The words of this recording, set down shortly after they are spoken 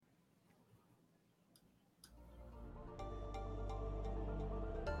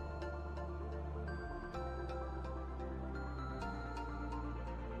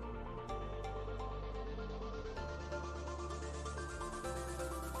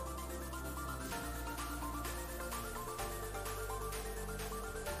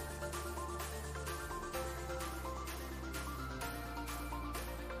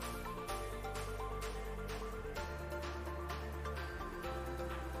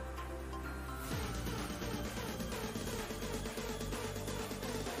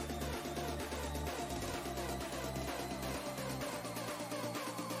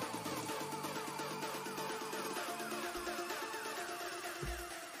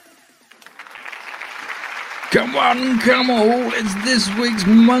Come on, come all, it's this week's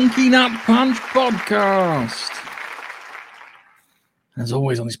Monkey Nut Punch podcast. As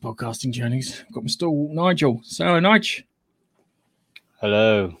always on this podcasting journeys, I've got my stall, Nigel. So, Nige.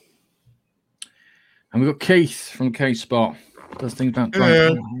 Hello. And we've got Keith from K-Spot. Does things about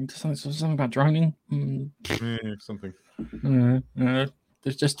droning. Something about droning. Something.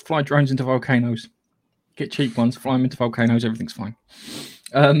 There's just fly drones into volcanoes. Get cheap ones, fly them into volcanoes, everything's fine.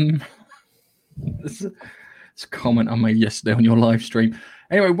 It's a comment I made yesterday on your live stream.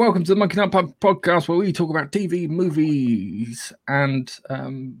 Anyway, welcome to the Monkey Nut Punch podcast, where we talk about TV, movies, and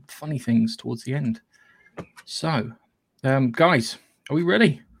funny things towards the end. So, guys, are we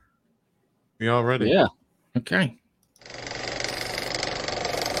ready? We are ready. Yeah. Okay.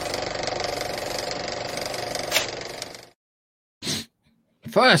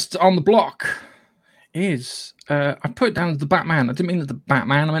 First on the block is I put it down as the Batman. I didn't mean the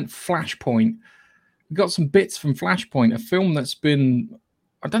Batman. I meant Flashpoint. We got some bits from Flashpoint, a film that's been,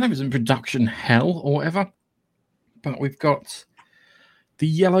 I don't know if it's in production hell or whatever, but we've got the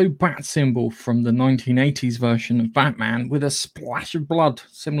yellow bat symbol from the 1980s version of Batman with a splash of blood,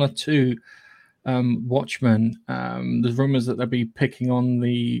 similar to Watchmen. There's rumors that they'll be picking on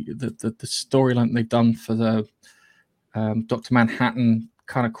the storyline they've done for the Dr. Manhattan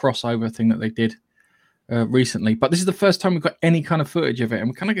kind of crossover thing that they did recently. But this is the first time we've got any kind of footage of it, and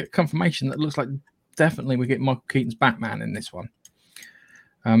we kind of get confirmation that it looks like definitely we get Michael Keaton's Batman in this one.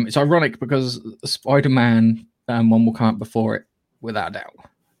 It's ironic because the Spider-Man one will come up before it, without a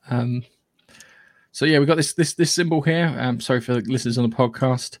doubt. So yeah, we've got this symbol here. Sorry for the listeners on the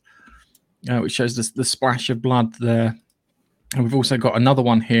podcast, which shows the splash of blood there. And we've also got another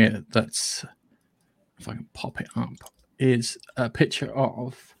one here that's, if I can pop it up, is a picture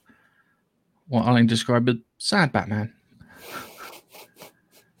of what I'll describe as sad Batman.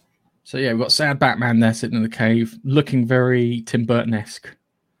 So yeah, we've got sad Batman there sitting in the cave, looking very Tim Burton-esque.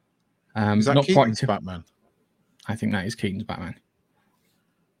 Is that not Keaton's quite Batman? I think that is Keaton's Batman.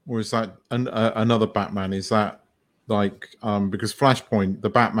 Or is that another Batman? Is that like, because Flashpoint, the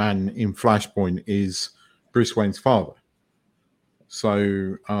Batman in Flashpoint is Bruce Wayne's father.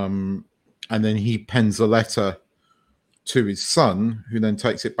 So, and then he pens a letter to his son, who then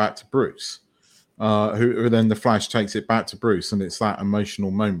takes it back to Bruce. Who then the Flash takes it back to Bruce, and it's that emotional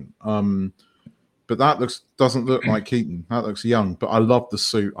moment. But that doesn't look like Keaton. That looks young. But I love the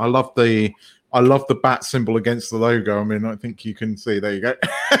suit. I love the bat symbol against the logo. I mean, I think you can see. There you go.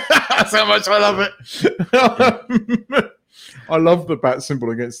 That's how much I love it. I love the bat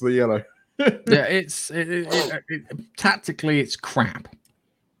symbol against the yellow. Yeah, it's tactically it's crap.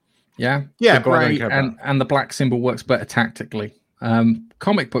 Yeah, Yeah, the but I don't grey care about and the black symbol works better tactically.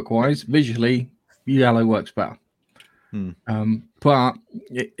 Comic book wise, visually, yellow works better. But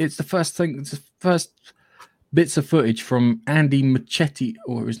it's the first thing. It's the first bits of footage from Andy Muschietti,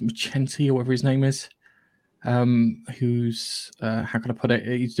 or whatever his name is. Who's how can I put it?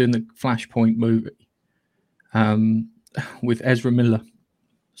 He's doing the Flashpoint movie with Ezra Miller.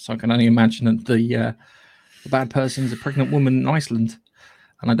 So I can only imagine that the bad person is a pregnant woman in Iceland,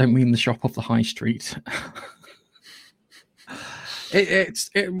 and I don't mean the shop off the high street.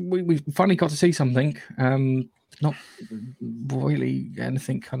 We finally got to see something. Not really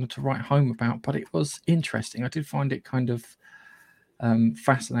anything kind of to write home about, but it was interesting. I did find it kind of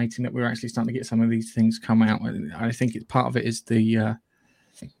fascinating that we're actually starting to get some of these things come out. I think part of it is the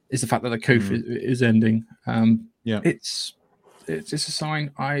fact that the coup is ending. It's a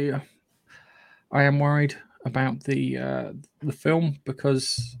sign. I am worried about the film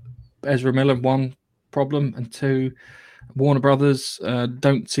because Ezra Miller, one problem, and two, Warner Brothers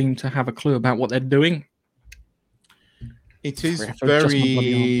don't seem to have a clue about what they're doing. It is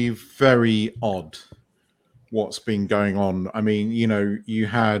very, very odd what's been going on. I mean,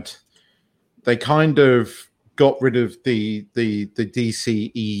 they kind of got rid of the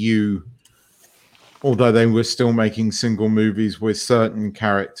DCEU, although they were still making single movies with certain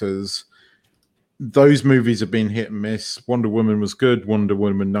characters. Those movies have been hit and miss. Wonder Woman was good. Wonder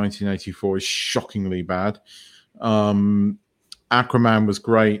Woman 1984 is shockingly bad. Aquaman was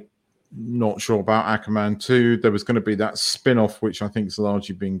great. Not sure about Aquaman 2. There was going to be that spin-off, which I think is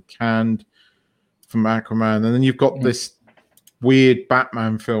largely been canned from Aquaman. And then you've got this weird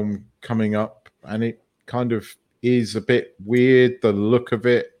Batman film coming up, and it kind of is a bit weird. The look of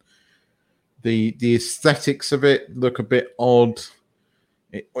it, the aesthetics of it look a bit odd.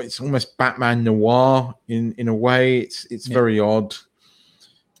 It's almost Batman noir in a way. It's very odd.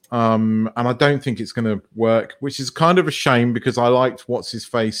 And I don't think it's going to work, which is kind of a shame because I liked What's His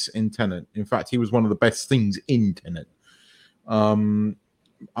Face in Tenet. In fact, he was one of the best things in Tenet.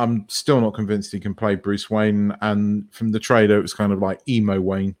 I'm still not convinced he can play Bruce Wayne. And from the trailer, it was kind of like emo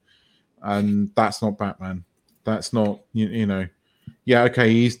Wayne, and that's not Batman. That's not you know. Yeah,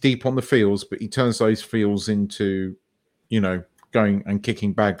 okay, he's deep on the feels, but he turns those feels into, going and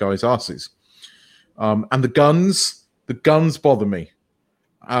kicking bad guys' asses. And the guns bother me.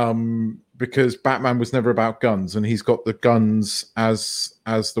 Because Batman was never about guns, and he's got the guns as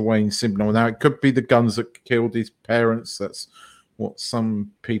the Wayne symbol. Now, it could be the guns that killed his parents. That's what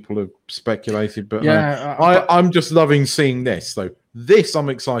some people have speculated. But I'm just loving seeing this, though. This I'm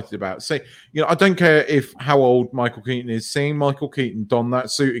excited about. So, I don't care how old Michael Keaton is. Seeing Michael Keaton don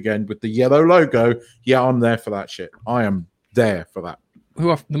that suit again with the yellow logo, yeah, I'm there for that shit. I am there for that.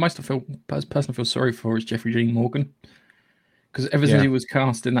 The most person I feel sorry for is Jeffrey Dean Morgan, because ever since he was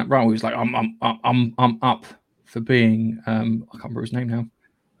cast in that role, he was like, I'm up for being I can't remember his name now,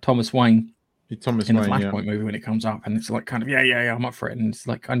 Thomas Wayne. In the Flashpoint movie when it comes up, and it's like kind of yeah, I'm up for it, and it's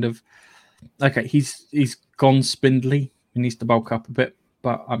like kind of okay, he's gone spindly. He needs to bulk up a bit,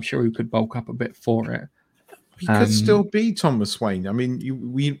 but I'm sure he could bulk up a bit for it. He could still be Thomas Wayne. I mean,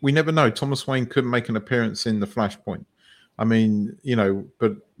 we never know. Thomas Wayne could make an appearance in the Flashpoint. I mean,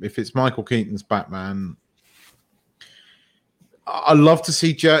 but if it's Michael Keaton's Batman, I'd love to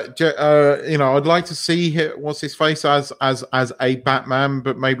see I'd like to see what's his face as a Batman,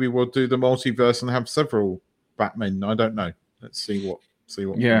 but maybe we'll do the multiverse and have several Batmen. I don't know. Let's see what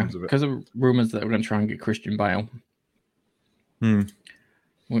comes of it. Because of rumors that we're going to try and get Christian Bale.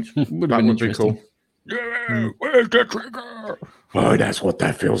 Which would be cool. Yeah, where's the trigger? Oh, that's what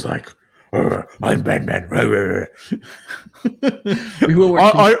that feels like. I'm Batman.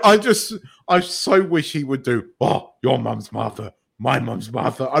 I so wish he would do. Oh, your mum's Martha, my mum's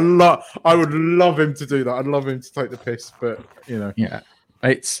Martha. I would love him to do that. I'd love him to take the piss, but yeah,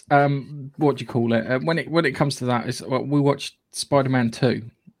 it's what do you call it? When it comes to that, we watched Spider-Man 2.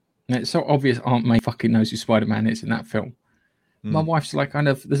 And it's so obvious Aunt May fucking knows who Spider-Man is in that film. My wife's like,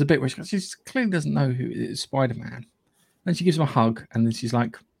 there's a bit where she clearly doesn't know who is Spider-Man. Then she gives him a hug, and then she's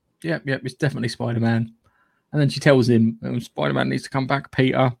like, yep, it's definitely Spider-Man. And then she tells him, Spider-Man needs to come back,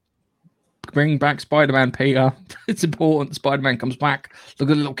 Peter. Bring back Spider-Man, Peter. It's important. Spider-Man comes back. Look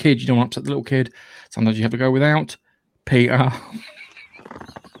at the little kid. You don't want to upset the little kid. Sometimes you have to go without Peter.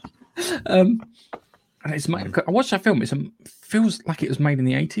 And it's made, I watched that film. It feels like it was made in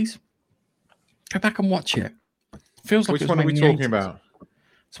the 80s. Go back and watch it. Feels like which one are we talking about?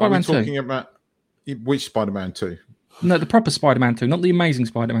 Spider-Man 2. Talking about which Spider-Man 2? No, the proper Spider-Man 2, not the Amazing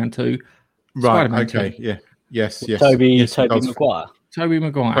Spider-Man 2. Right. Spider-Man okay. 2. Yeah. Yes. Tobey Maguire. Tobey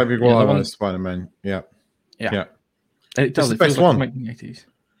Maguire. Tobey Maguire, Spider-Man. Yeah. It does. It's the best one. Like the 80s.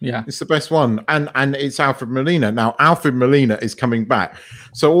 Yeah, it's the best one, and it's Alfred Molina. Now Alfred Molina is coming back,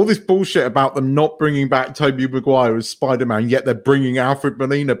 so all this bullshit about them not bringing back Tobey Maguire as Spider-Man, yet they're bringing Alfred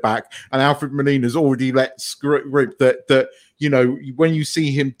Molina back, and Alfred Molina's already let rip that when you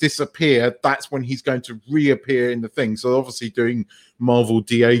see him disappear, that's when he's going to reappear in the thing. So obviously doing Marvel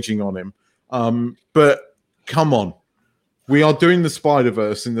de-aging on him, but come on, we are doing the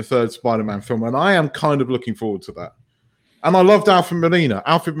Spider-Verse in the third Spider-Man film, and I am kind of looking forward to that. And I loved Alfred Molina.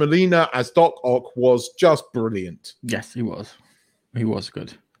 Alfred Molina as Doc Ock was just brilliant. Yes, he was. He was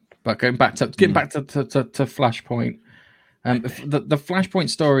good. But getting back to Flashpoint, the Flashpoint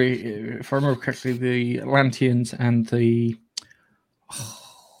story, if I remember correctly, the Atlanteans and the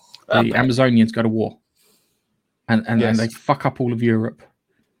Amazonians go to war, and they fuck up all of Europe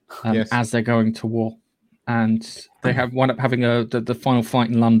as they're going to war, and they wind up having the final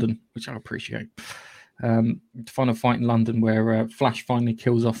fight in London, which I appreciate. The final fight in London where Flash finally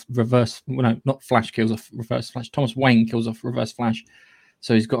kills off Reverse. Well, no, not Flash kills off Reverse Flash. Thomas Wayne kills off Reverse Flash,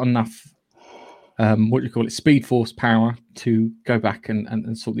 so he's got enough Speed Force power to go back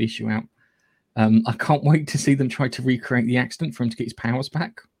and sort the issue out. I can't wait to see them try to recreate the accident for him to get his powers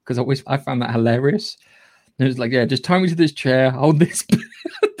back, because I found that hilarious. And it was like, just tie me to this chair, hold this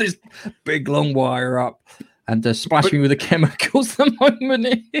this big long wire up, and splash me with the chemicals the moment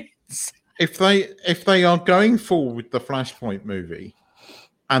it hits. If they are going forward with the Flashpoint movie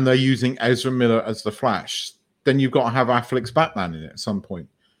and they're using Ezra Miller as the Flash, then you've got to have Affleck's Batman in it at some point,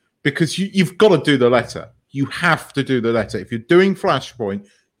 because you've got to do the letter. You have to do the letter. If you're doing Flashpoint,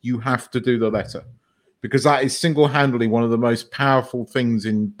 you have to do the letter, because that is single-handedly one of the most powerful things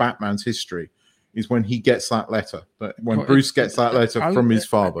in Batman's history, is when he gets that letter. But when Bruce gets that letter from his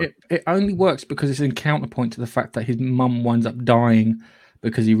father. It only works because it's in counterpoint to the fact that his mum winds up dying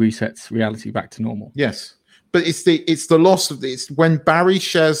because he resets reality back to normal. Yes, but it's the loss of it's when Barry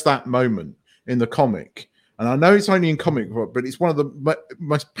shares that moment in the comic, and I know it's only in comic book, but it's one of the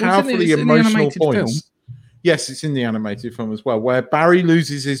most powerfully emotional points. Yes, it's in the animated film as well, where Barry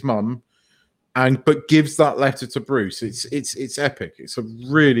loses his mum, but gives that letter to Bruce. It's epic. It's a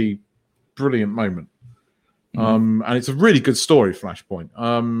really brilliant moment, and it's a really good story, Flashpoint.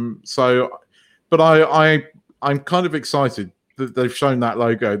 But I'm kind of excited that they've shown that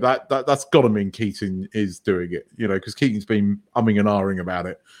logo. That's got to mean Keaton is doing it, because Keaton's been umming and ahhing about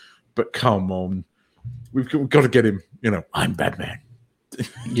it. But come on, we've got to get him. I'm Batman.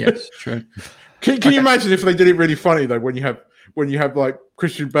 Yes, true. Can you imagine if they did it really funny though? When you have like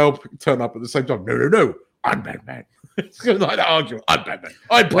Christian Bale turn up at the same time. No, I'm Batman. It's going to like that argument. I'm Batman.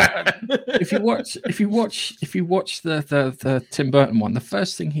 I'm Batman. If you watch the Tim Burton one, the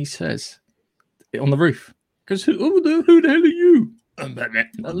first thing he says on the roof goes, "Who the hell are you?" I'm Batman.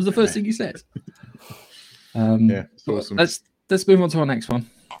 That was the first thing he says. Yeah, it's awesome. Let's move on to our next one.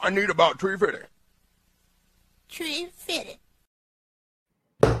 I need about 350. 350.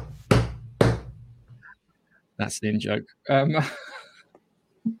 That's the in-joke. Goddamn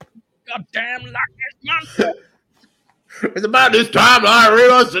luck this month. It's about this time I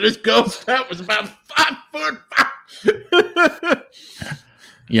realized that this ghost hat was about 5 foot.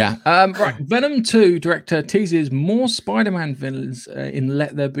 Yeah. Right. Venom 2 director teases more Spider-Man villains in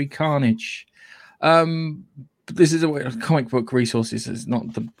Let There Be Carnage. This is a comic book resources. It's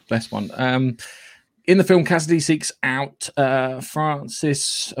not the best one. In the film, Cassidy seeks out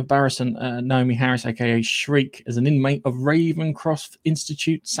Francis Barrison, Naomi Harris, aka Shriek, as an inmate of Ravencroft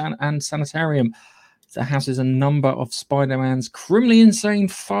Institute and Sanitarium that houses a number of Spider-Man's criminally insane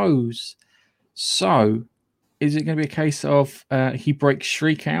foes. So, is it going to be a case of he breaks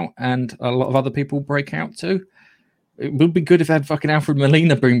Shriek out and a lot of other people break out too? It would be good if they had fucking Alfred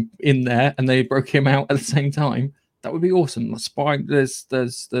Molina bring in there and they broke him out at the same time. That would be awesome. There's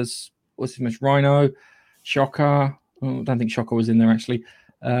what's his name? Rhino, Shocker. Oh, I don't think Shocker was in there actually.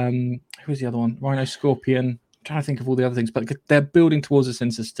 Who was the other one? Rhino, Scorpion. I'm trying to think of all the other things, but they're building towards a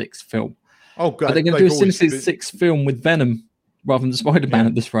Sinister Six film. Oh, God. But they're going to do a Sinister Six film with Venom rather than Spider-Man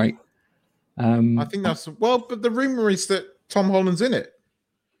at this rate. I think that's but the rumor is that Tom Holland's in it.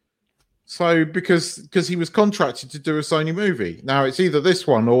 So because he was contracted to do a Sony movie. Now it's either this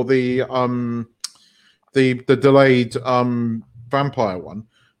one or the delayed vampire one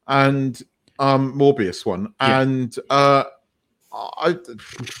and Morbius one. Yeah. And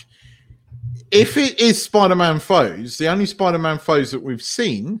if it is Spider-Man foes, the only Spider-Man foes that we've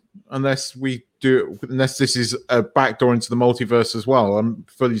seen, unless this is a backdoor into the multiverse as well,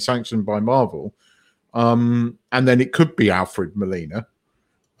 fully sanctioned by Marvel, and then it could be Alfred Molina.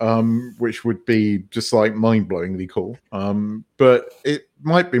 Which would be just like mind-blowingly cool. But it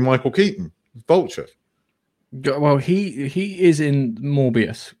might be Michael Keaton, Vulture. Well, he is in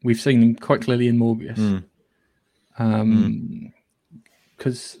Morbius. We've seen him quite clearly in Morbius.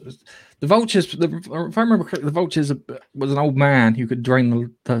 Because the Vultures, if I remember correctly, the Vultures was an old man who could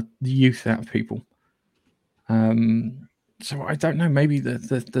drain the youth out of people. So I don't know. Maybe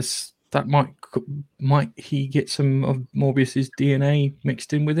that might he get some of Morbius's DNA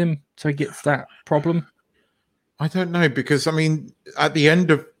mixed in with him so he gets that problem? I don't know, because I mean, at the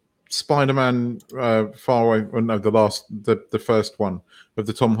end of Spider-Man Far Away, the first one of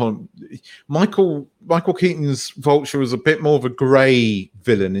the Tom Holland, Michael Keaton's Vulture was a bit more of a grey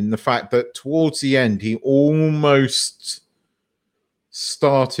villain in the fact that towards the end he almost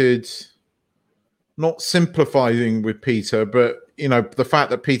started not sympathizing with Peter, but the fact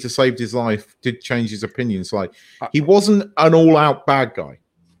that Peter saved his life did change his opinions. Like, he wasn't an all-out bad guy.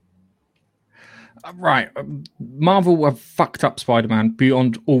 Right. Marvel have fucked up Spider-Man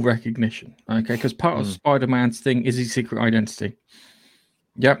beyond all recognition. Okay, because part of Spider-Man's thing is his secret identity.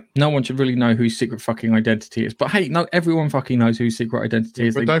 Yep, no one should really know who his secret fucking identity is. But hey, no, everyone fucking knows who his secret identity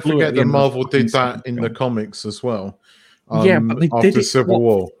is. But don't forget that Marvel did that in the comics as well. Yeah, but they after did it Civil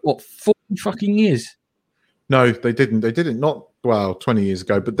War. What 40 fucking years? No, they didn't. They did it not 20 years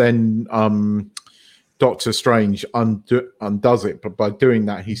ago. But then Doctor Strange undoes it. But by doing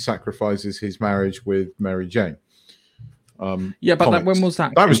that, he sacrifices his marriage with Mary Jane. When was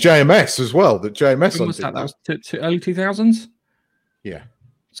that? That was JMS as well. That JMS. When was that? That was to early 2000s. Yeah.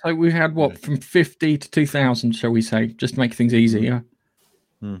 So we had from 50 to 2000, shall we say, just to make things easier.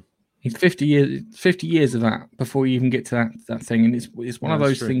 It's 50 years of that before you even get to that thing, and it's one of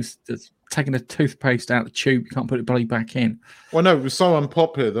those things that's taking a toothpaste out of the tube. You can't put it bloody back in. Well, no, it was so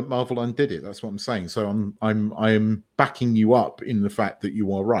unpopular that Marvel undid it. That's what I'm saying. So I'm backing you up in the fact that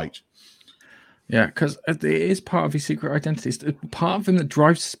you are right. Yeah, because it is part of his secret identity. It's part of him that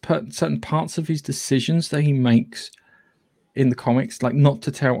drives certain parts of his decisions that he makes in the comics, like not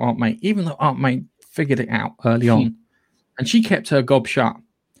to tell Aunt May, even though Aunt May figured it out early on, and she kept her gob shut.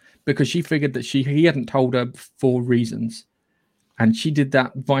 because she figured that he hadn't told her for reasons. And she did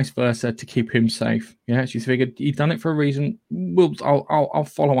that vice versa to keep him safe. Yeah, she figured he'd done it for a reason. I'll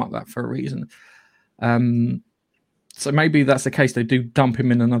follow up that for a reason. So maybe that's the case. They do dump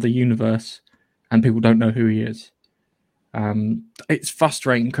him in another universe, and people don't know who he is. It's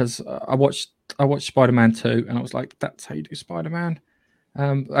frustrating because I watched Spider-Man 2, and I was like, "That's how you do Spider-Man."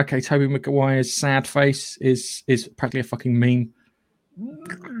 Okay, Tobey Maguire's sad face is practically a fucking meme.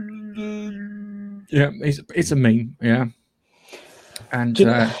 Yeah, it's a meme. Yeah. And do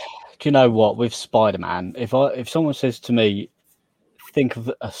you know what? With Spider-Man, if someone says to me, think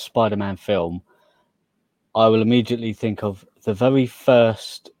of a Spider-Man film, I will immediately think of the very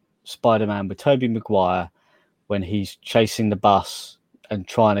first Spider-Man with Tobey Maguire when he's chasing the bus and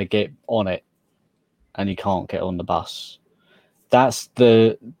trying to get on it, and he can't get on the bus. That's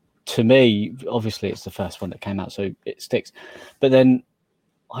to me, obviously it's the first one that came out, so it sticks. But then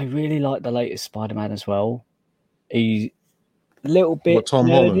I really like the latest Spider-Man as well. He's a little bit Tom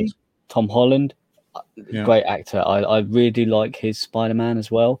nerdy. Holland. Tom Holland, Yeah. great actor. I really like his Spider-Man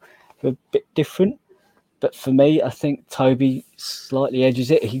as well. A bit different, but for me, I think Toby slightly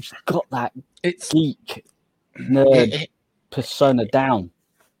edges it. He's got that geek nerd persona down.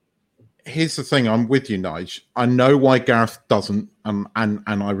 Here's the thing. I'm with you, Nige. I know why Gareth doesn't, and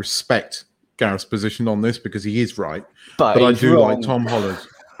I respect Gareth's position on this because he is right. But I do like Tom Holland.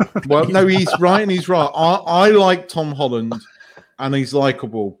 Well, no, he's right and he's right. I like Tom Holland, and he's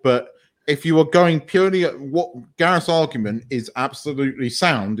likable. But if you are going purely at what Gareth's argument is, absolutely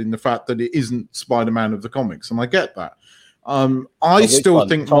sound in the fact that it isn't Spider-Man of the comics, and I get that. I still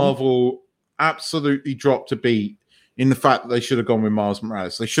think Marvel absolutely dropped a beat in the fact that they should have gone with Miles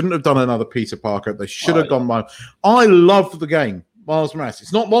Morales. They shouldn't have done another Peter Parker. They should have gone Miles. I love the game, Miles Morales.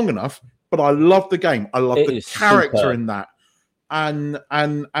 It's not long enough, but I love the game. I love the character in that. And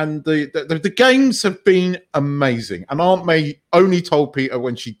the games have been amazing. And Aunt May only told Peter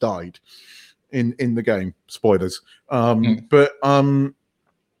when she died in the game. Spoilers. But I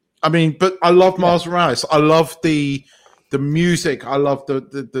love Miles Morales. I love the music. I love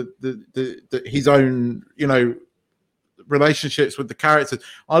the his own, relationships with the characters.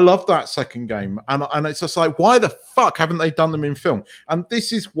 I love that second game, and it's just like, why the fuck haven't they done them in film? And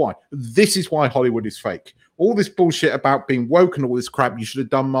this is why Hollywood is fake. All this bullshit about being woke and all this crap. You should have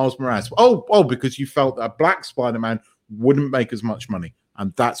done Miles Morales. Because you felt that a black Spider-Man wouldn't make as much money,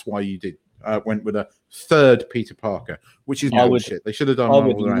 and that's why you went with a third Peter Parker, which is bullshit. They should have done. I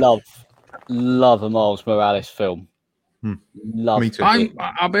would love a Miles Morales film. Me too.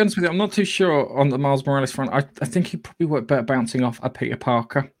 I'll be honest with you. I'm not too sure on the Miles Morales front. I think he probably worked better bouncing off a Peter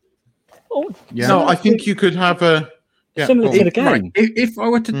Parker. No, I think you could have similar to the game. Right. If I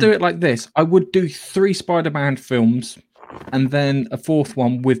were to do it like this, I would do 3 Spider-Man films and then a 4th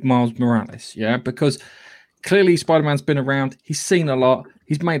one with Miles Morales. Yeah, because clearly Spider-Man's been around. He's seen a lot.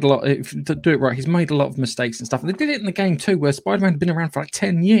 He's made a lot. To do it right, he's made a lot of mistakes and stuff. And they did it in the game too, where Spider-Man had been around for like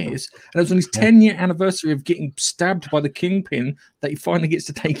 10 years. And it was on his 10-year anniversary of getting stabbed by the Kingpin that he finally gets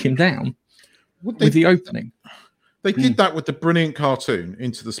to take him down with the opening. They did that with the brilliant cartoon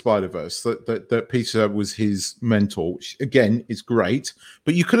Into the Spider-Verse that Peter was his mentor, which again is great.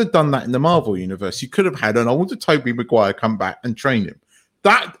 But you could have done that in the Marvel universe. You could have had an older Tobey Maguire come back and train him.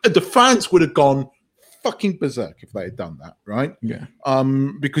 That the fans would have gone fucking berserk if they had done that, right? Yeah.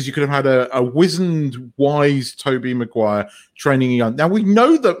 Because you could have had a wizened, wise Tobey Maguire training young. Now we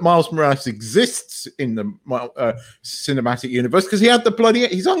know that Miles Morales exists in the cinematic universe because he had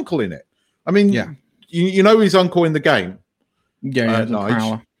his uncle in it. I mean, you know his uncle in the game.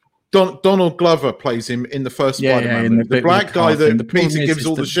 Donald Glover plays him in the first Spider-Man. The black guy that Peter gives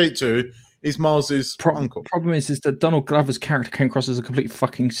all the shit to is Miles's uncle. Problem is that Donald Glover's character came across as a complete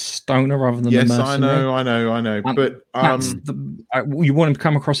fucking stoner rather than a mercenary. I know. And but you want him to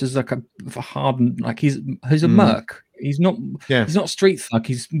come across as like a hardened, like he's a merc. He's not a street thug.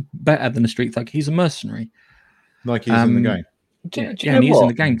 He's better than a street thug. He's a mercenary, like he's in the game. And he's in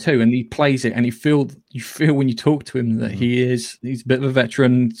the game too, and he plays it, and you feel when you talk to him that he's a bit of a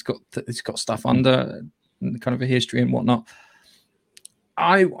veteran. He's got stuff under kind of a history and whatnot.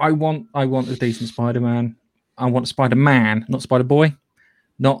 I want a decent Spider-Man. I want Spider-Man, not Spider-Boy. I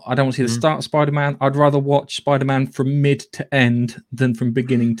don't want to see the start of Spider-Man. I'd rather watch Spider-Man from mid to end than from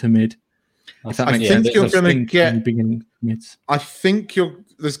beginning to mid. I think you're going to get beginning mids. I think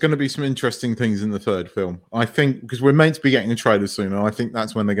there's going to be some interesting things in the third film. I think because we're meant to be getting a trailer soon, and I think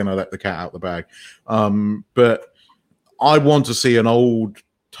that's when they're going to let the cat out the bag. But I want to see an old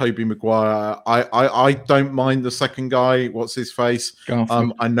Tobey Maguire. I don't mind the second guy. What's his face?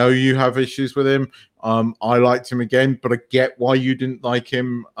 I know you have issues with him. I liked him again, but I get why you didn't like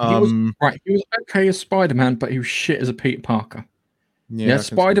him. He was okay as Spider-Man, but he was shit as a Peter Parker. Yeah,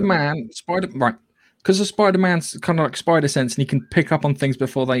 Spider-Man, right. Because of Spider-Man's kind of like spider sense, and he can pick up on things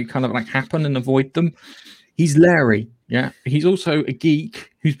before they kind of like happen and avoid them. He's Larry, yeah. He's also a geek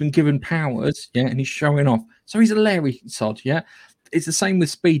who's been given powers, yeah, and he's showing off. So he's a Larry sod, yeah. It's the same with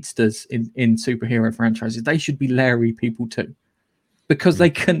speedsters in superhero franchises. They should be Larry people too, because they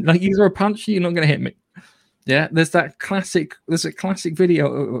can like you throw a punch, you're not going to hit me. Yeah, there's a classic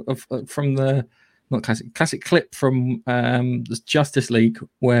video of from the classic clip from the Justice League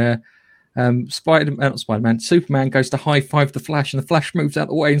where Superman goes to high five the Flash, and the Flash moves out of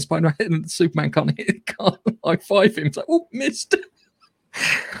the way, and Spider-Man and Superman can't high five him. It's like, oh, missed.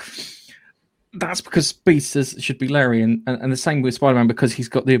 That's because speedsters should be Larry, and the same with Spider-Man because he's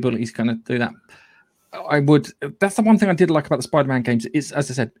got the ability to kind of do that. That's the one thing I did like about the Spider-Man games. Is, as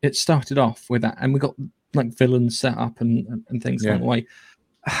I said, it started off with that, and we got like villains set up and things along the way.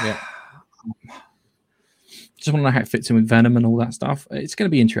 Yeah. Just want to know how it fits in with Venom and all that stuff. It's going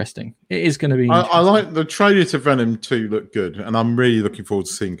to be interesting. It is going to be. I like the trailer to Venom 2 look good, and I'm really looking forward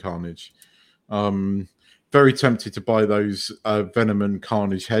to seeing Carnage. Very tempted to buy those Venom and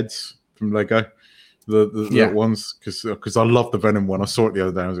Carnage heads from Lego, the ones because I love the Venom one. I saw it the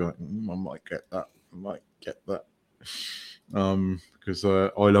other day. I was like, I might get that. Because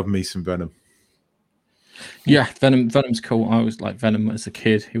I love me some Venom. Yeah, Venom's cool. I always liked Venom as a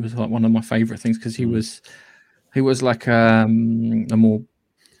kid. He was like one of my favorite things because he was like a more,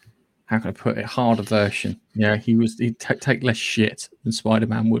 how can I put it, harder version. Yeah, he'd take less shit than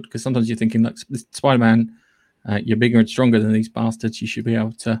Spider-Man would, because sometimes you're thinking like Spider-Man, you're bigger and stronger than these bastards. You should be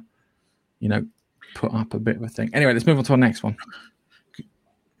able to, put up a bit of a thing. Anyway, let's move on to our next one.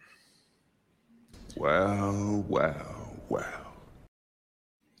 Well.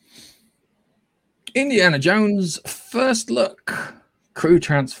 Indiana Jones first look. Crew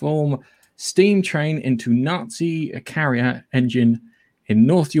transform steam train into Nazi carrier engine in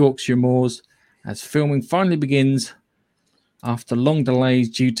North Yorkshire moors as filming finally begins after long delays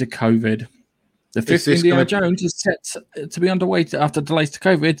due to COVID. The fifth Indiana Jones is set to be underway after delays to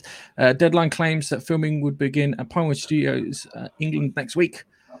COVID. Deadline claims that filming would begin at Pinewood Studios, England, next week.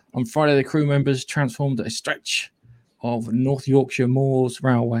 On Friday, the crew members transformed a stretch of North Yorkshire Moors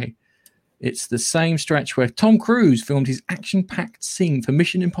Railway. It's the same stretch where Tom Cruise filmed his action-packed scene for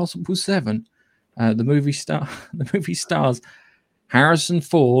Mission Impossible 7. The movie stars Harrison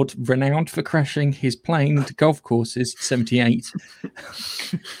Ford, renowned for crashing his plane into golf courses, 78,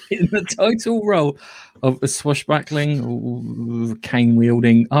 in the title role of a swashbuckling,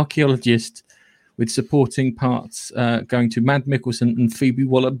 cane-wielding archaeologist, with supporting parts going to Mads Mikkelsen and Phoebe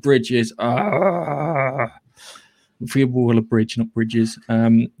Waller-Bridges. Phoebe Waller-Bridge, not Bridges.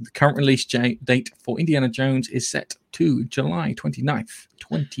 The current release date for Indiana Jones is set to July 29th,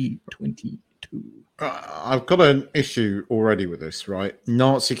 2022. I've got an issue already with this, right?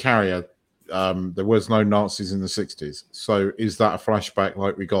 Nazi carrier. There was no Nazis in the 60s. So is that a flashback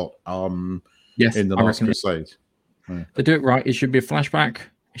like we got yes, in The Last Crusade? They do it right. It should be a flashback.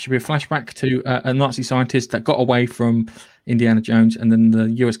 It should be a flashback to a Nazi scientist that got away from Indiana Jones, and then the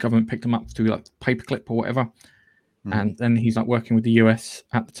US government picked him up to do like paperclip or whatever. And then he's like working with the US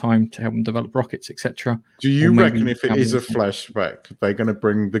at the time to help them develop rockets, etc. Do you reckon if it is a flashback, they're going to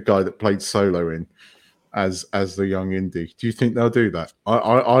bring the guy that played Solo in as the young Indy? Do you think they'll do that?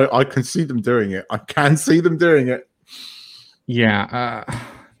 I can see them doing it. I can see them doing it. Yeah,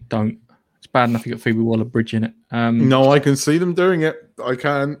 don't. It's bad enough you got Phoebe Waller-Bridge in it. No, I can see them doing it. I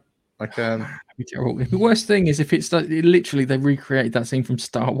can. The worst thing is if it's like, literally they recreated that scene from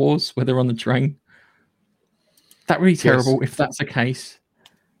Star Wars where they're on the train. That really terrible. Yes. If that's the case,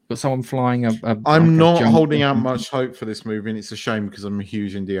 got someone flying I'm not holding out much hope for this movie, and it's a shame because I'm a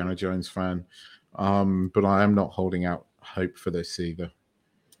huge Indiana Jones fan. But I am not holding out hope for this either.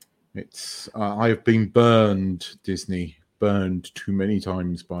 It's I've been burned, Disney, burned too many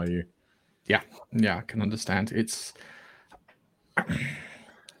times by you. Yeah, I can understand. It's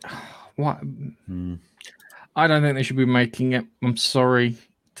what I don't think they should be making it. I'm sorry.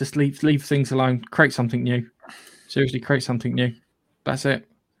 Just leave things alone. Create something new. Seriously, create something new. That's it.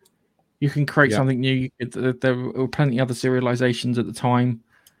 You can create something new. There were plenty of other serializations at the time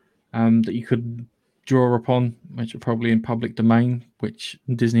that you could draw upon, which are probably in public domain, which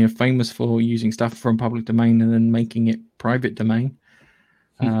Disney are famous for using stuff from public domain and then making it private domain.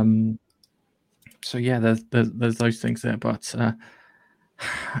 So yeah, there's those things there. But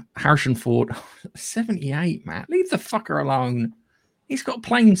Harrison Ford, 78, man. Leave the fucker alone. He's got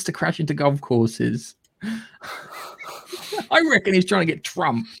planes to crash into golf courses. I reckon he's trying to get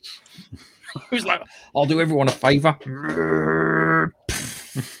Trump. He was like, "I'll do everyone a favor."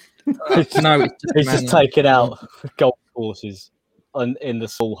 No, he's just taking out golf courses in the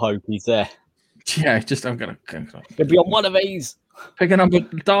sole hope he's there. Yeah, just I'm gonna be on one of these. Pick a number,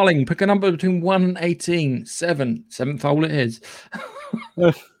 darling. Pick a number between 1 and 18. 7. 7th hole it is.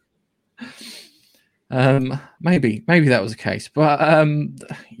 Maybe that was the case, but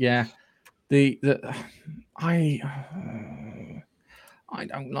yeah, I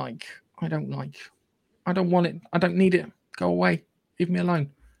don't like. I don't want it. I don't need it. Go away. Leave me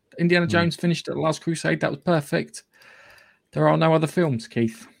alone. Indiana Jones finished at the Last Crusade. That was perfect. There are no other films,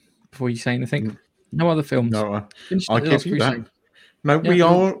 Keith. Before you say anything, no other films. No, I give you that. No, we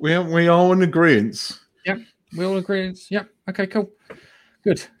are in agreement. Yeah, we all agree. Yeah. Okay. Cool.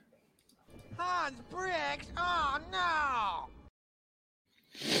 Good. Hans Briggs. Oh no.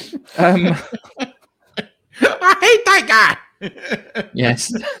 I hate that guy.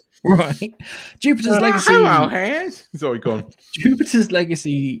 Yes. Right. Jupiter's Legacy. Hello, Hans. Sorry, go on. Jupiter's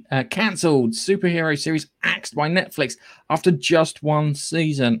Legacy cancelled. Superhero series axed by Netflix after just one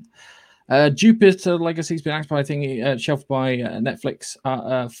season. Jupiter Legacy has been axed by, I think, shelved by Netflix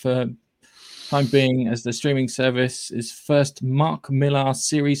for time being, as the streaming service's first Mark Millar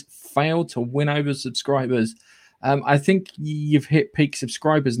series failed to win over subscribers. I think you've hit peak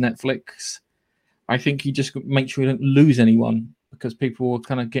subscribers, Netflix. I think you just make sure you don't lose anyone, because people are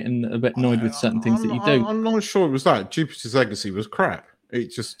kind of getting a bit annoyed with certain things that you do. I'm not sure it was that. Jupiter's Legacy was crap.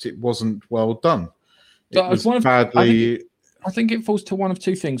 It wasn't well done. It was badly... I think it falls to one of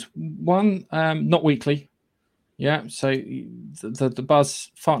two things. One, not weekly. Yeah, so the buzz,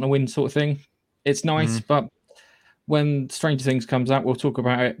 fart in the wind sort of thing. It's nice, but when Stranger Things comes out, we'll talk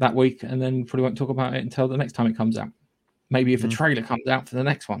about it that week, and then we probably won't talk about it until the next time it comes out. Maybe if a trailer comes out for the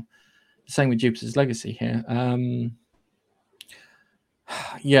next one. Same with Jupiter's Legacy here.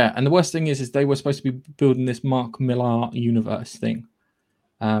 Yeah, and the worst thing is they were supposed to be building this Mark Millar universe thing.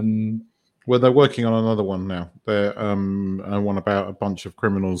 Well, they're working on another one now. They're one about a bunch of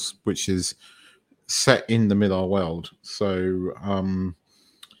criminals, which is set in the Millar world. So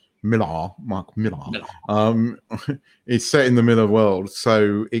Mark Millar. It's set in the Millar world.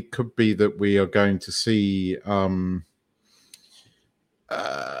 So it could be that we are going to see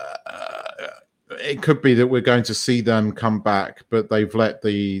it could be that we're going to see them come back, but they've let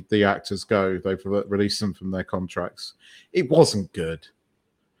the actors go. They've released them from their contracts. It wasn't good.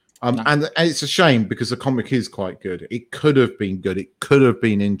 No. And it's a shame, because the comic is quite good. It could have been good. It could have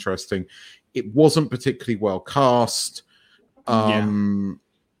been interesting. It wasn't particularly well cast.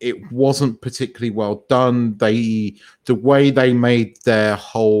 It wasn't particularly well done. The way they made their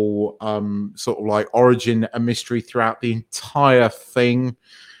whole sort of like origin a mystery throughout the entire thing.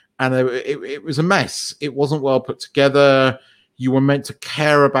 And it was a mess. It wasn't well put together. You were meant to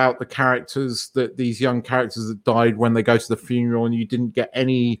care about the characters, that these young characters that died when they go to the funeral, and you didn't get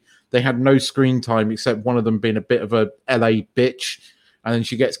any. They had no screen time except one of them being a bit of a LA bitch, and then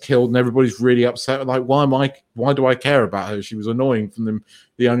she gets killed, and everybody's really upset. Like, why do I care about her? She was annoying from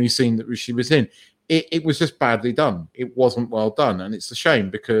the only scene that she was in. It was just badly done. It wasn't well done, and it's a shame,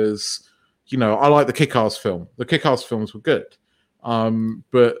 because I like the Kick-Ass film. The Kick-Ass films were good.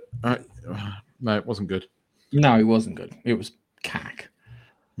 But no, it wasn't good. No, it wasn't good. It was cack.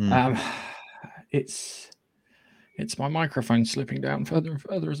 It's my microphone slipping down further and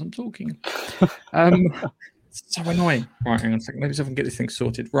further as I'm talking. It's so annoying. Right, hang on a second. Maybe see if I can get this thing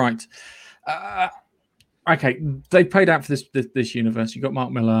sorted. Right. Okay, they paid out for this universe. You got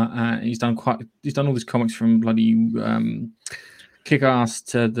Mark Millar. He's done all these comics from bloody Kick-Ass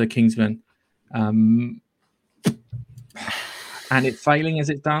to the Kingsman. And it's failing as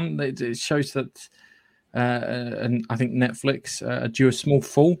it's done. It shows that, and I think Netflix due a small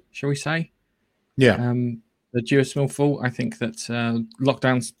fall, shall we say? Yeah. The due a small fall. I think that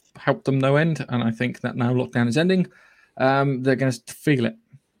lockdowns helped them no end, and I think that now lockdown is ending, they're going to feel it.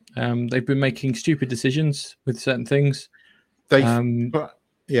 They've been making stupid decisions with certain things. But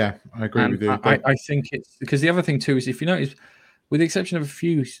yeah, I agree with you. I think it's because the other thing too is, if you notice, with the exception of a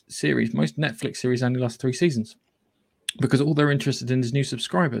few series, most Netflix series only last 3 seasons. Because all they're interested in is new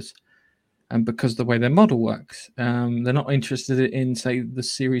subscribers, and because the way their model works, they're not interested in, say, the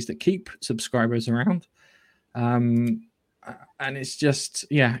series that keep subscribers around, and it's just,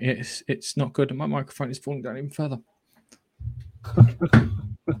 it's not good. And my microphone is falling down even further.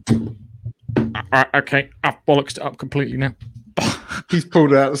 Okay, I've bollocksed it up completely now. He's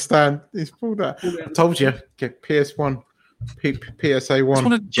pulled out the stand. He's pulled out. I told you, get PS1,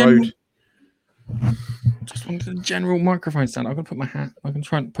 PSA1 road. Just wanted a general microphone stand. I'm gonna put my hat. I can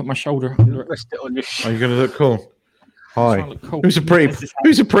try and put my shoulder under it. Rest it on your Are you gonna look cool? Hi. Cool. Who's a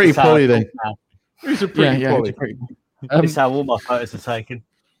pretty Polly then? Who's a pretty Polly? This is how all my photos are taken.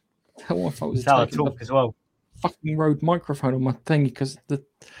 How I It's how I talk as well. Fucking Rode microphone on my thing because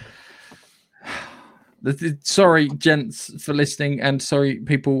sorry, gents, for listening, and sorry,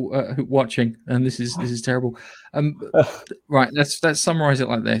 people watching. And this is terrible. Right, let's summarize it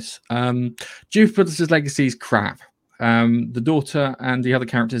like this. Jupiter's Legacy is crap. The daughter and the other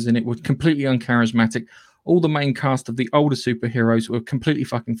characters in it were completely uncharismatic. All the main cast of the older superheroes were completely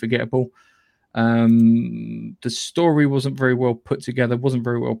fucking forgettable. The story wasn't very well put together, wasn't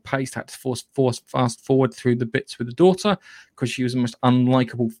very well paced. Had to force fast forward through the bits with the daughter because she was the most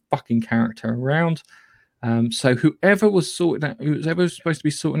unlikable fucking character around. So whoever was supposed to be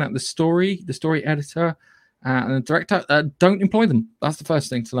sorting out the story editor and the director, don't employ them. That's the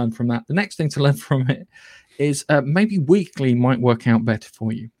first thing to learn from that. The next thing to learn from it is maybe weekly might work out better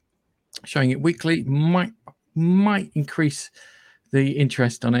for you. Showing it weekly might increase the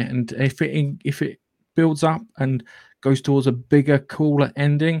interest on it, and if it builds up and goes towards a bigger, cooler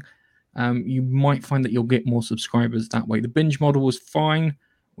ending, you might find that you'll get more subscribers that way. The binge model was fine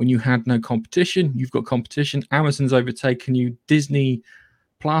when you had no competition. You've got competition. Amazon's overtaken you. Disney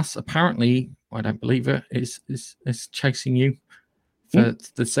Plus, apparently, I don't believe it, is chasing you for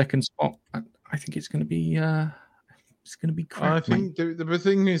the second spot. I think it's going to be crap. I think the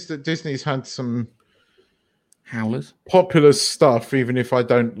thing is that Disney's had some howlers, popular stuff, even if I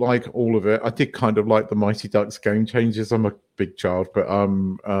don't like all of it. I did kind of like the Mighty Ducks Game Changers. I'm a big child, but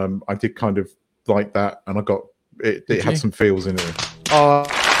I did kind of like that, and I got it. It had some feels in it.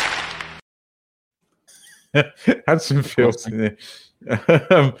 Had some feels in it,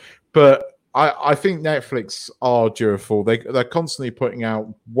 but I think Netflix are durable. They're constantly putting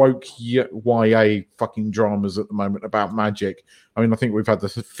out woke YA fucking dramas at the moment about magic. I mean, I think we've had the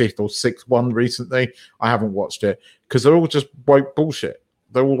 5th or 6th one recently. I haven't watched it because they're all just woke bullshit.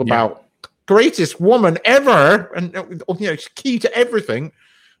 They're all about greatest woman ever, and key to everything.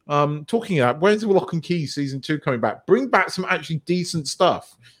 Talking about when's Lock and Key season 2 coming back? Bring back some actually decent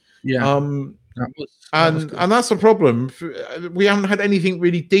stuff. Yeah. And that's the problem. We haven't had anything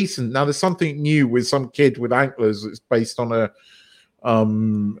really decent. Now there's something new with some kid with antlers that's based on a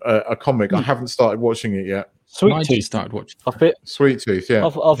comic. I haven't started watching it yet. Sweet Tooth started watching. Sweet Tooth, yeah.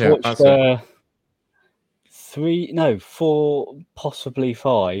 I've watched 4, possibly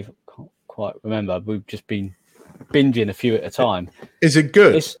 5. Can't quite remember. We've just been binging a few at a time. Is it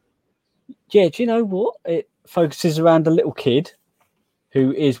good? Do you know what? It focuses around a little kid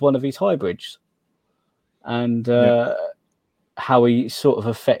who is one of his hybrids, and how he sort of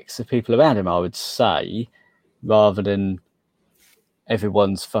affects the people around him, I would say, rather than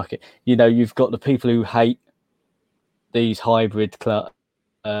everyone's fucking... you've got the people who hate these hybrid I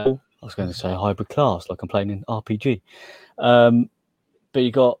was going to say hybrid class, like I'm playing in RPG. But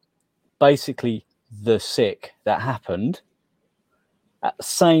you got basically the sick that happened at the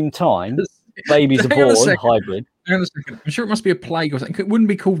same time. Babies are born hybrid. Hang on a second. I'm sure it must be a plague or something. It wouldn't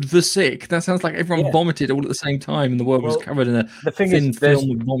be called The Sick. That sounds like everyone vomited all at the same time and the world was covered in a thin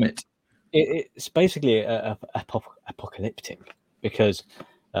film of vomit. It's basically apocalyptic because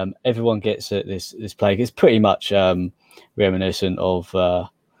everyone gets this plague. It's pretty much reminiscent of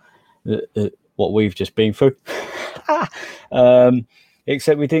what we've just been through.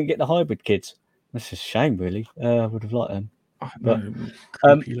 Except we didn't get the hybrid kids. That's a shame, really. I would have liked them.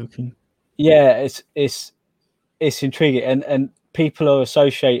 Creepy looking. Yeah, it's intriguing, and people are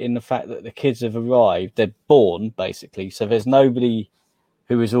associating the fact that the kids have arrived. They're born, basically. So there's nobody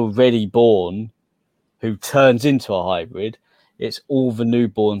who is already born who turns into a hybrid. It's all the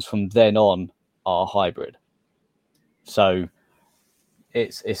newborns from then on are hybrid. So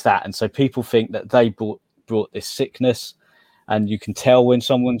it's that. And so people think that they brought this sickness, and you can tell when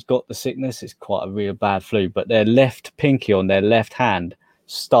someone's got the sickness. It's quite a real bad flu, but their left pinky on their left hand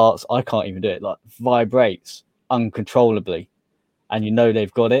starts, I can't even do it, like vibrates uncontrollably, and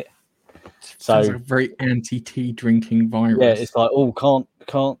they've got it. So sounds like a very anti-tea drinking virus. Yeah, it's like,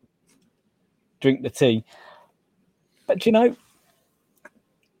 can't drink the tea. But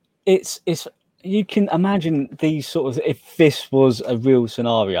it's you can imagine these sort of, if this was a real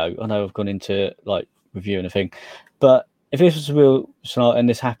scenario. I know I've gone into like reviewing a thing, but if this was a real scenario and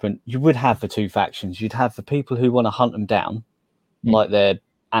this happened, you would have the two factions. You'd have the people who want to hunt them down like they're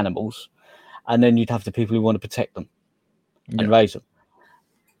animals, and then you'd have the people who want to protect them and raise them.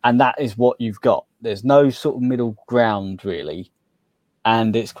 And that is what you've got. There's no sort of middle ground, really,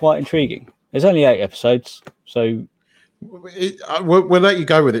 and it's quite intriguing. There's only 8 episodes, so we'll let you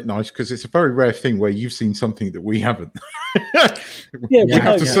go with it, Nice, because it's a very rare thing where you've seen something that we haven't. We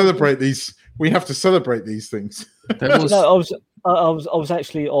have to celebrate these We have to celebrate these things. There was No, I was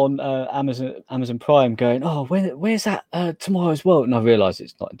actually on Amazon Prime going, oh, where's that tomorrow as well? And I realised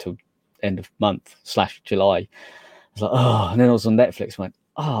it's not until end of month / July. I was like, oh, and then I was on Netflix. And went,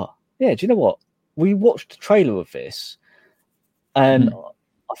 oh, yeah. Do you know what? We watched the trailer of this, and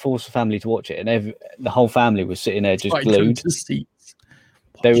I forced the family to watch it, and the whole family was sitting there just glued.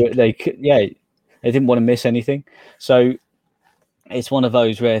 They didn't want to miss anything. So it's one of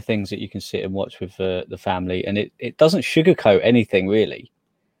those rare things that you can sit and watch with the family, and it doesn't sugarcoat anything really.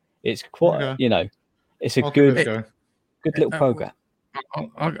 It's quite, it's a good little program.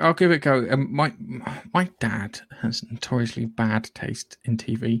 I'll give it a go. My dad has notoriously bad taste in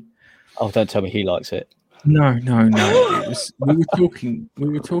TV. Oh, don't tell me he likes it. No. We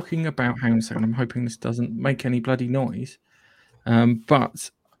were talking about House, and I'm hoping this doesn't make any bloody noise.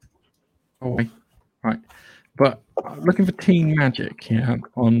 But looking for Teen Magic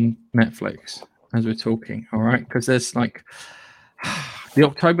on Netflix as we're talking. All right, because there's like the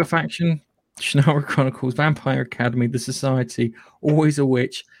October Faction, Shannara Chronicles, Vampire Academy, The Society, Always a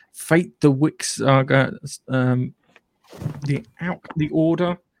Witch, Fate the Wick Saga, the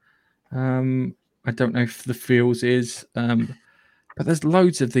Order. I don't know if the Feels is, but there's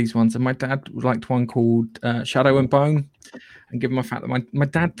loads of these ones. And my dad liked one called Shadow and Bone. And given my fact that my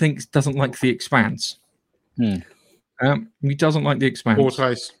dad doesn't like The Expanse. He doesn't like The Expanse. Poor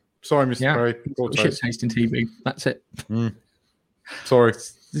taste. Sorry, Mr. Perry. Poor shit taste in TV. That's it. Sorry.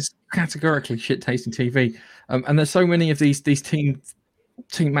 It's categorically shit taste in TV. And there's so many of these Teen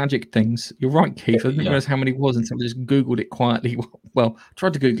Magic things. You're right, Keith. I didn't realize how many was until I just Googled it quietly. Well, I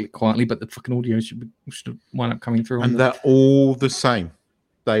tried to Google it quietly, but the fucking audio should wind up coming through. And they're all the same.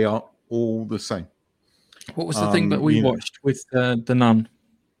 They are all the same. What was the thing that we watched with the Nun?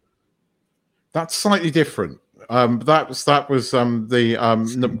 That's slightly different. That was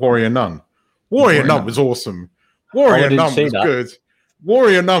the Warrior Nun. Warrior Nun was awesome. Warrior Nun was good.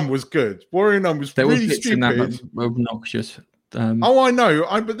 Warrior Nun was good. Warrior Nun was really stupid. In that obnoxious. I know.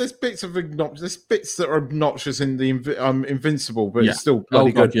 But there's bits of obnoxious. There's bits that are obnoxious in the Invincible, but it's still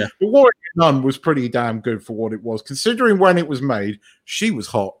bloody good. Yeah. But Warrior Nun was pretty damn good for what it was, considering when it was made. She was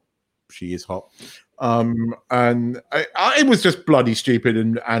hot. She is hot. And it was just bloody stupid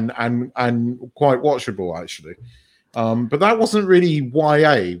and quite watchable actually. But that wasn't really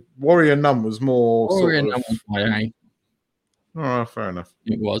YA. Warrior Nun was more. Warrior Nun was YA. Oh, fair enough.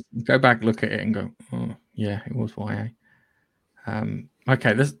 It was. Go back, look at it, and go, oh yeah, it was YA.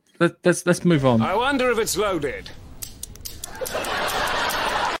 Okay, let's move on. I wonder if it's loaded.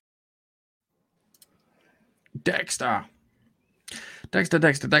 Dexter.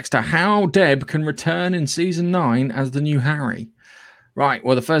 How Deb Can Return in season 9 as the new Harry. Right.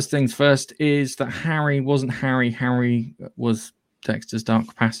 Well, the first things first is that Harry wasn't Harry. Harry was Dexter's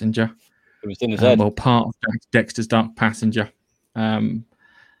Dark Passenger. It was in his head. Well, part of Dexter's Dark Passenger. They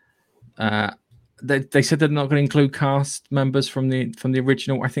said they're not going to include cast members from the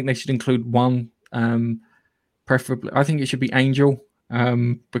original. I think they should include one, preferably. I think it should be Angel.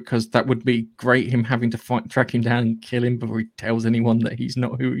 Because that would be great, him having to track him down and kill him before he tells anyone that he's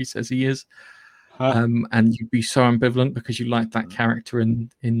not who he says he is. And you'd be so ambivalent because you like that character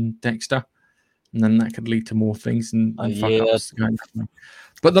in Dexter, and then that could lead to more things and fuck ups.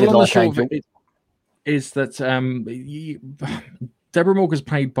 But the long and short of it is that Deborah Morgan's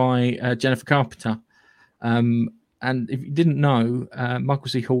played by Jennifer Carpenter. And if you didn't know, Michael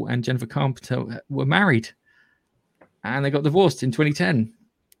C. Hall and Jennifer Carpenter were married. And they got divorced in 2010.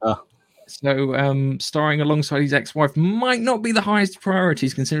 So starring alongside his ex-wife might not be the highest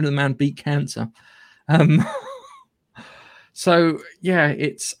priorities considering the man beat cancer. So yeah,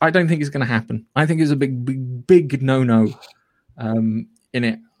 I don't think it's going to happen. I think it's a big no-no in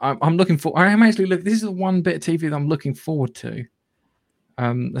it. I'm looking for. I am actually look. This is the one bit of TV that I'm looking forward to.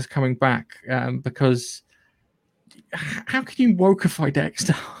 That's coming back because how can you wokeify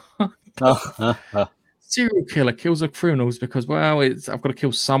Dexter? Serial killer kills off criminals because, I've got to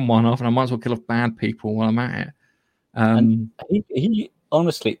kill someone off, and I might as well kill off bad people while I'm at it. And he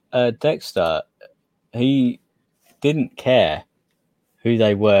honestly, Dexter, he didn't care who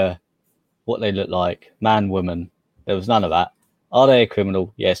they were, what they looked like, man, woman. There was none of that. Are they a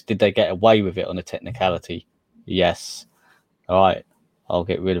criminal? Yes. Did they get away with it on a technicality? Yes. All right, I'll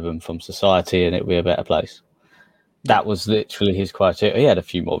get rid of them from society, and it'll be a better place. That was literally his criteria. He had a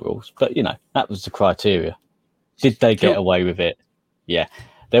few more rules, but that was the criteria. Did they get away with it? Yeah.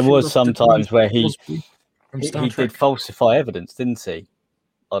 There was some times where he did falsify evidence, didn't he?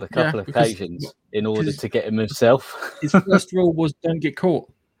 On a couple of occasions in order to get him himself. His first rule was don't get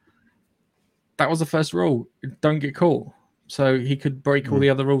caught. That was the first rule. Don't get caught. so he could break all the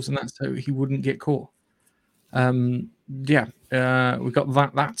other rules and that, so he wouldn't get caught. We got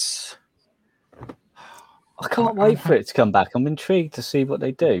that. That's. I can't wait for it to come back. I'm intrigued to see what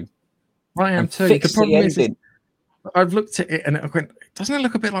they do. I am too. The problem is I've looked at it and I went, doesn't it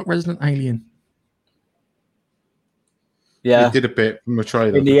look a bit like Resident Alien? Yeah, it did a bit from the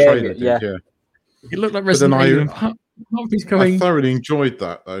trailer. Yeah. It looked like Resident Alien. I thoroughly enjoyed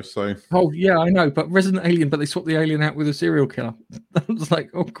that though. So. Oh yeah, I know, but Resident Alien, but they swapped the alien out with a serial killer. I was like,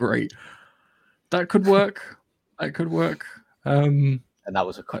 oh great, that could work. That could work. And that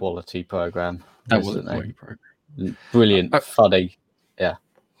was a quality program. That was a quality program. Brilliant, funny. Yeah.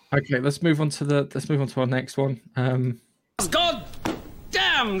 Okay, let's move on to our next one. God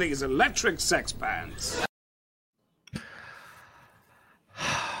damn these electric sex bands.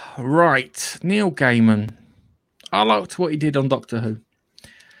 Right, Neil Gaiman. I liked what he did on Doctor Who,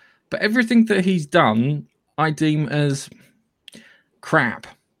 but everything that he's done, I deem as crap.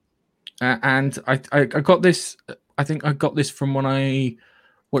 And I got this. I think I got this from when I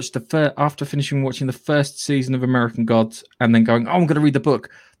watched after finishing watching the first season of American Gods, and then going, "Oh, I'm going to read the book.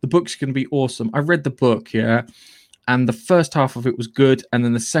 The book's going to be awesome." I read the book, yeah, and the first half of it was good, and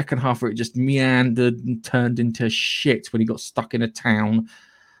then the second half of it just meandered and turned into shit when he got stuck in a town.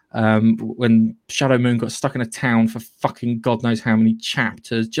 When Shadow Moon got stuck in a town for fucking God knows how many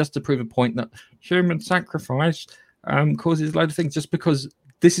chapters, just to prove a point that human sacrifice causes a load of things. Just because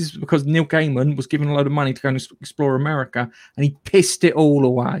because Neil Gaiman was given a load of money to go and explore America, and he pissed it all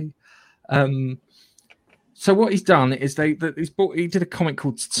away. So what he's done is he did a comic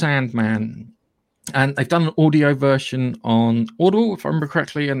called Sandman, and they've done an audio version on Audible, if I remember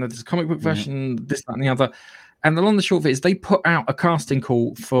correctly, and there's a comic book version, this, that, and the other. And the long and short of it is they put out a casting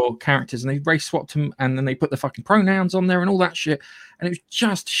call for characters, and they race swapped them, and then they put the fucking pronouns on there and all that shit. And it was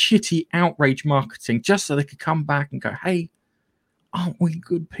just shitty outrage marketing, just so they could come back and go, "Hey, aren't we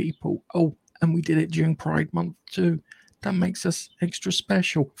good people? Oh, and we did it during Pride Month too. That makes us extra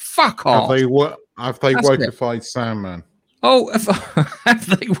special." Fuck off. Have they wokeified Sandman? Oh, have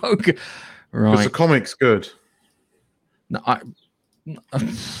they woke? Right. Because the comic's good. No, no.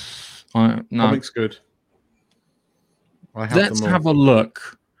 Comic's good. Let's have a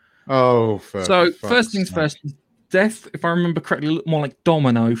look. Oh, first things first. Death, if I remember correctly, looked more like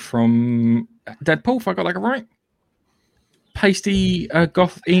Domino from Deadpool. If I got that right. Pasty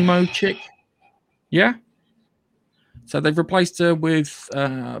goth emo chick. Yeah. So they've replaced her with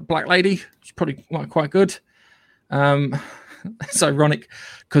Black Lady. She's probably quite good. It's ironic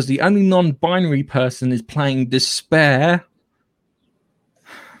because the only non-binary person is playing Despair.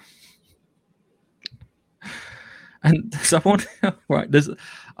 And so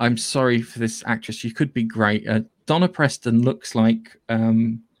I'm sorry for this actress. She could be great. Donna Preston looks like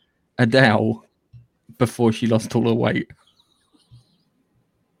Adele before she lost all her weight.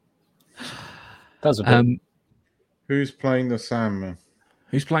 Does a bit. Who's playing the Sandman?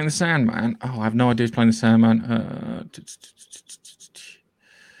 Who's playing the Sandman? Oh, I have no idea who's playing the Sandman.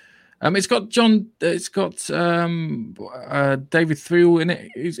 It's got David Thrill in it.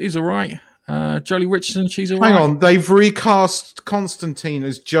 He's all right. Jolie Richardson, she's all right. Hang on, they've recast Constantine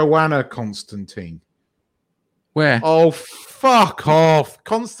as Joanna Constantine. Where? Oh, fuck off,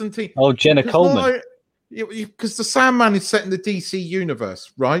 Constantine. Oh, Jenna Coleman. Because the Sandman is set in the DC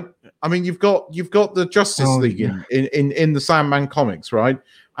universe, right? I mean, you've got the Justice League in the Sandman comics, right?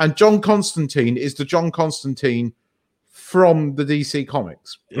 And John Constantine is the John Constantine from the DC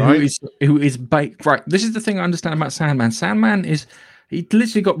comics, right? Who is right? This is the thing I understand about Sandman. Sandman is he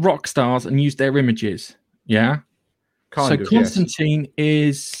literally got rock stars and used their images. Yeah. So Constantine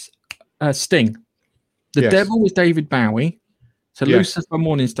is Sting. The devil is David Bowie. So Lucifer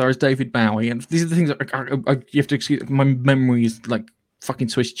Morningstar is David Bowie, and these are the things that you have to excuse. My memory is like fucking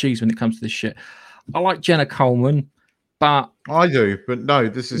Swiss cheese when it comes to this shit. I like Jenna Coleman, but I do, but no,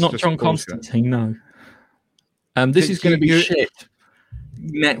 this is not just John bullshit. Constantine. No, this is going to be shit.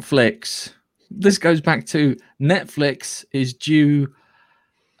 Netflix. This goes back to Netflix is due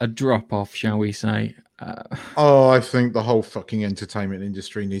a drop off, shall we say? I think the whole fucking entertainment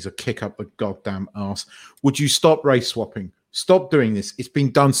industry needs a kick up the goddamn ass. Would you stop race swapping? Stop doing this. It's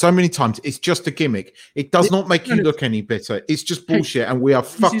been done so many times. It's just a gimmick. It does not make you look any better. It's just bullshit, and we are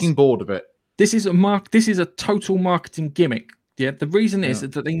fucking bored of it. This is a total marketing gimmick. Yeah, the reason is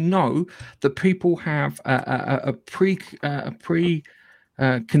that they know that people have a preconception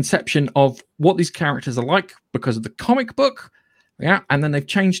of what these characters are like because of the comic book, Yeah, and then they've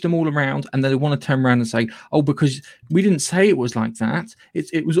changed them all around, and then they want to turn around and say, "Oh, because we didn't say it was like that.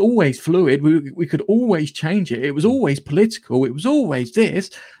 It was always fluid. We could always change it. It was always political. It was always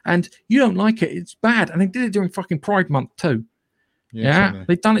this, and you don't like it. It's bad." And they did it during fucking Pride Month too. Yes,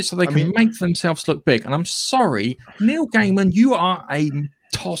 They've done it so they can make themselves look big. And I'm sorry, Neil Gaiman, you are a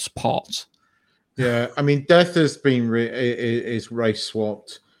tosspot. Yeah, I mean, Death has been is race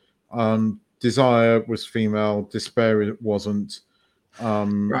swapped. Desire was female. Despair it wasn't.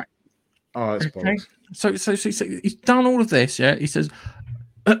 Right. Oh, it's bollocks. So he's done all of this. Yeah, he says,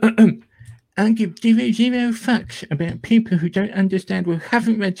 "I give zero fucks about people who don't understand or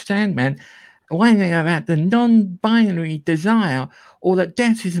haven't read Sandman, whining about the non-binary desire or that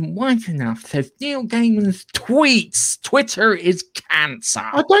death isn't white enough," says Neil Gaiman's tweets. Twitter is cancer.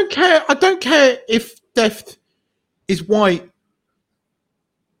 I don't care. I don't care if Death is white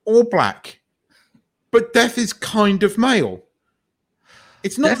or black, but Death is kind of male.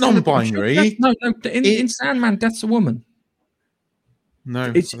 It's not non-binary. No, in Sandman, Death's a woman.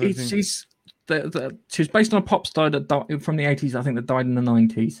 No, she was based on a pop star that died from the 80s, I think, that died in the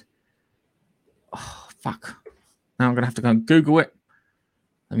 90s. Oh, fuck. Now I'm going to have to go and Google it.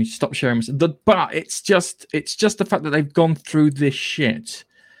 Let me stop sharing. But it's just the fact that they've gone through this shit.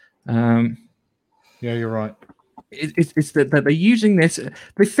 Yeah, you're right. It's that they're using this.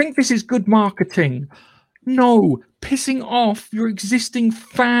 They think this is good marketing. No, pissing off your existing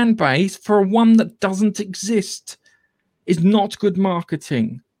fan base for one that doesn't exist is not good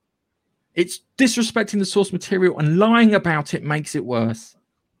marketing. It's disrespecting the source material, and lying about it makes it worse.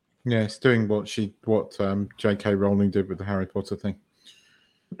 Yeah, it's doing what J.K. Rowling did with the Harry Potter thing.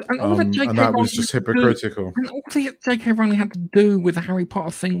 And all that J.K. And that Rowling was just hypocritical. And all that J.K. Rowling had to do with the Harry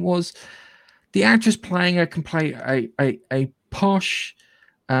Potter thing was the actress playing a posh,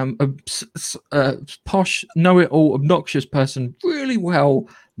 posh, know-it-all, obnoxious person really well,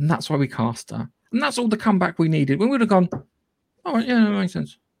 and that's why we cast her. And that's all the comeback we needed. We would have gone, "Oh, yeah, that makes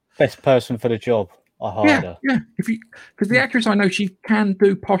sense." Best person for the job. I hired her. Yeah. Because the actress I know, she can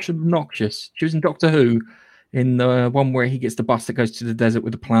do posh and obnoxious. She was in Doctor Who, in the one where he gets the bus that goes to the desert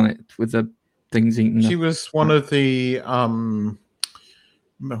with the planet with the things eating. She was one of the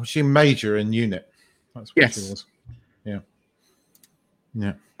she major in Unit. That's what she was.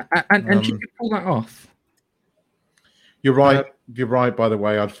 Yeah. And she could pull that off. You're right. You're right. By the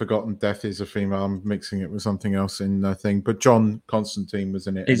way, I'd forgotten Death is a female. I'm mixing it with something else in the thing. But John Constantine was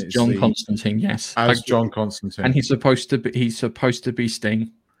in it. Is John Constantine? Yes, as John Constantine, and he's supposed to be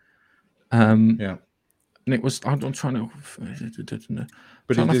Sting. Yeah, and it was. I'm trying to.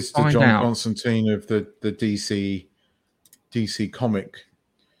 But it is the John Constantine of the DC comic.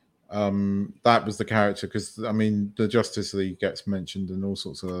 That was the character, because I mean the Justice League gets mentioned and all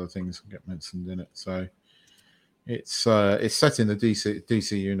sorts of other things get mentioned in it. So it's set in the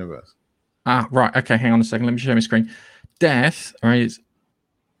DC universe. Right. Okay, hang on a second. Let me show my screen. Death, right?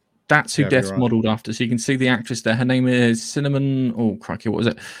 That's who Death's modelled after. So you can see the actress there. Her name is Cinnamon. Oh, crikey, what was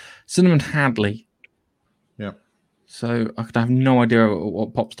it? Cinnamon Hadley. Yeah. So I could have no idea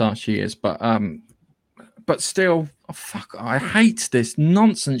what pop star she is, but still, oh, fuck! I hate this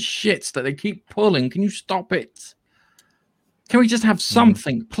nonsense shit that they keep pulling. Can you stop it? Can we just have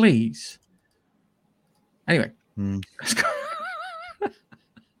something, please? Anyway. I'm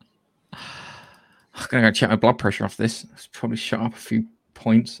gonna go check my blood pressure off this. Let's probably shut up a few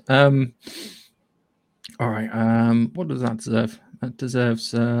points. All right. What does that deserve? That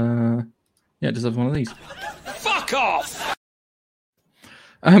deserves it deserves one of these. Fuck off.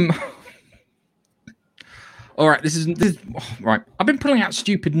 All right, this is right. I've been pulling out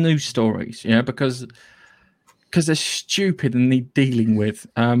stupid news stories, because they're stupid and need dealing with.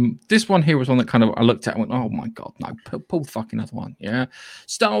 This one here was one that kind of I looked at and went, "Oh my god, no! Pull the fucking other one." Yeah,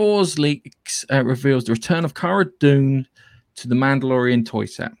 Star Wars leaks reveals the return of Cara Dune to the Mandalorian toy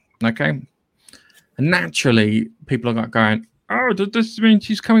set. Okay, and naturally people are going, "Oh, does this mean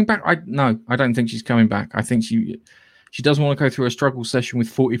she's coming back?" I don't think she's coming back. I think she doesn't want to go through a struggle session with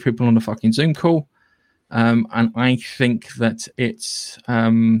 40 people on a fucking Zoom call. And I think that it's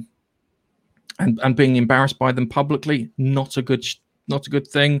and being embarrassed by them publicly, not a good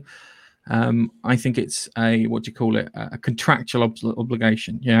thing. I think it's a a contractual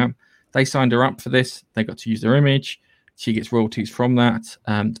obligation. Yeah, they signed her up for this. They got to use their image. She gets royalties from that.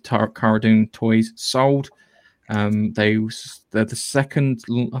 The Cara Dune toys sold. They're the second.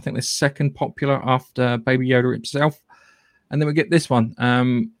 I think they're second popular after Baby Yoda himself. And then we get this one.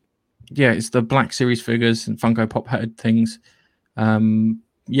 It's the Black Series figures and Funko Pop head things. Don't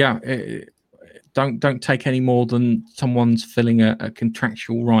take any more than someone's filling a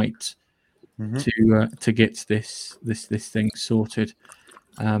contractual right to get this thing sorted.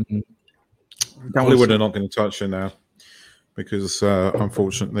 Hollywood are not going to touch her now because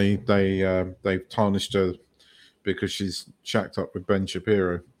unfortunately they've tarnished her because she's shacked up with Ben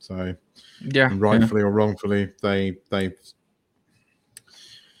Shapiro. So rightfully or wrongfully, they've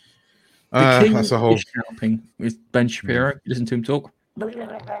the king that's a whole is helping with Ben Shapiro. Listen to him talk.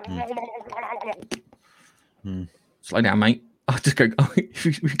 Slow down, mate. I just go. If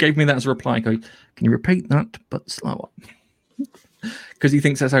you gave me that as a reply, I go, can you repeat that but slower? Because he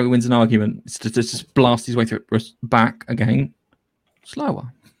thinks that's how he wins an argument. It's to just blast his way through it back again,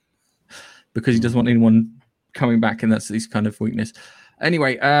 slower. Because he doesn't want anyone coming back, and that's his kind of weakness.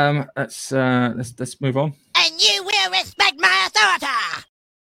 Anyway, let's move on. And you will respect my authority.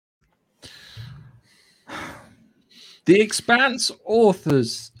 The Expanse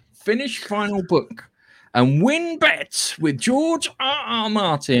authors finish final book and win bets with George R.R.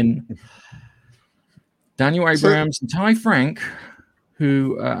 Martin, Daniel Abrams, and Ty Frank,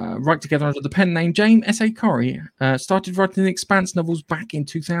 who write together under the pen name James S.A. Corey, started writing the Expanse novels back in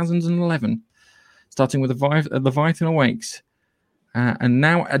 2011, starting with Leviathan Awakes. And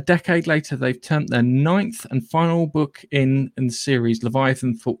now, a decade later, they've turned their 9th and final book in the series,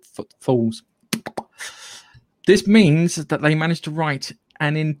 Leviathan Falls. This means that they managed to write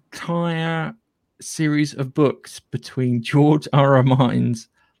an entire series of books between George R.R. Martin's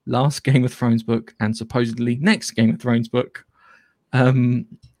last Game of Thrones book and supposedly next Game of Thrones book.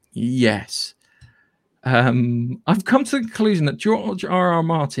 Yes. I've come to the conclusion that George R.R.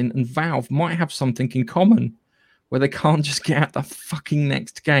 Martin and Valve might have something in common where they can't just get out the fucking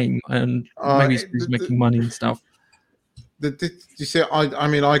next game and maybe he's making money and stuff. Did you see? I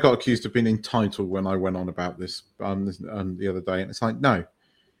mean, I got accused of being entitled when I went on about this the other day, and it's like, no.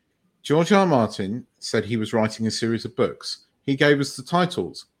 George R. R. Martin said he was writing a series of books. He gave us the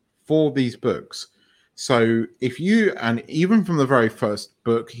titles for these books. So and even from the very first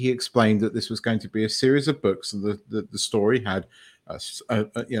book, he explained that this was going to be a series of books, and the story had a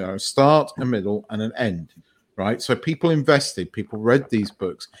start, a middle, and an end. Right, so people read these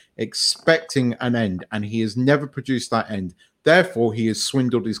books expecting an end, and he has never produced that end. Therefore, he has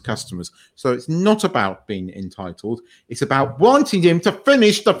swindled his customers. So it's not about being entitled. It's about wanting him to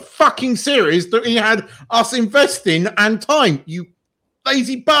finish the fucking series that he had us investing and time. You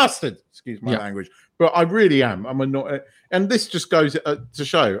lazy bastard. Excuse my language. But I really am. I'm annoyed. And this just goes to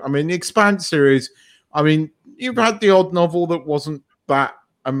show. I mean, the Expanse series, I mean, you've had the odd novel that wasn't that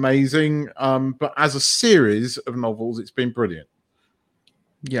amazing, but as a series of novels, it's been brilliant.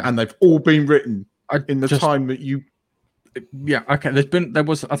 Yeah, and they've all been written in the time that you. Yeah, okay. I think it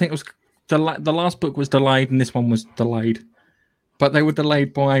was the last book was delayed, and this one was delayed, but they were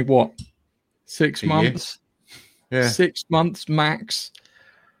delayed by what? 6 months? Yeah, 6 months max.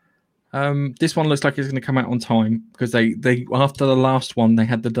 This one looks like it's going to come out on time because they after the last one they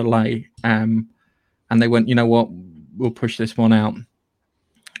had the delay, and they went, you know what, we'll push this one out.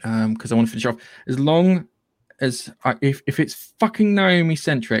 Because I want to finish off. As long as if it's fucking Naomi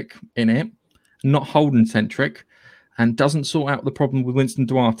centric in it, not Holden centric, and doesn't sort out the problem with Winston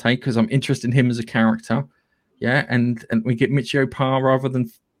Duarte, because I'm interested in him as a character, and we get Michio Parr rather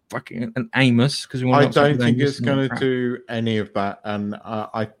than fucking an Amos, because I don't think it's going to do any of that. And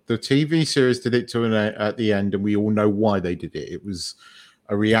the TV series did it at the end, and we all know why they did it. It was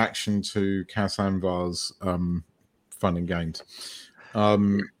a reaction to Cass Anvar's Fun and Games.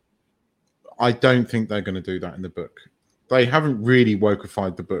 I don't think they're going to do that in the book. They haven't really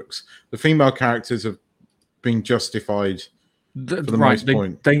wokeified the books. The female characters have been justified for the most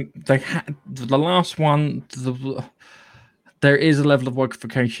point. They had the last one. There is a level of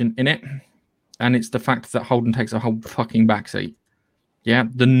wokeification in it, and it's the fact that Holden takes a whole fucking backseat. Yeah,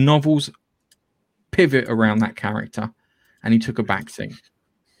 the novels pivot around that character, and he took a backseat.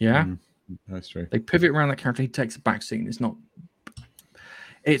 Yeah, that's true. They pivot around that character. He takes a backseat, and it's not.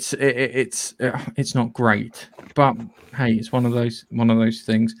 It's not great, but hey, it's one of those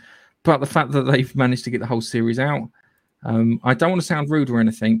things. But the fact that they've managed to get the whole series out, I don't want to sound rude or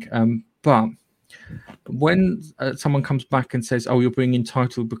anything, but when someone comes back and says, "Oh, you're being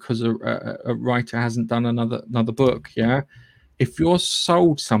entitled because a writer hasn't done another book," yeah, if you're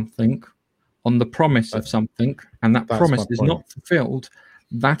sold something on the promise of something and that promise is not fulfilled,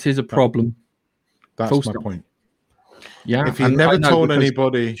 that is a problem. That's my point. Yeah, if he never told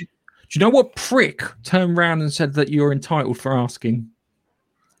anybody. Do you know what prick turned around and said that you're entitled for asking?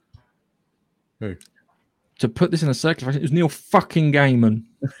 Who? To put this in a circle, it was Neil fucking Gaiman.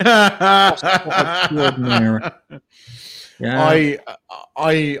 Yeah.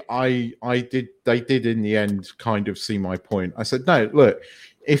 I did. They did in the end kind of see my point. I said, no, look,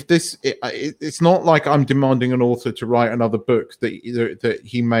 if this, it's not like I'm demanding an author to write another book that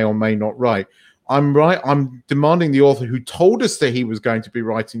he may or may not write. I'm demanding the author who told us that he was going to be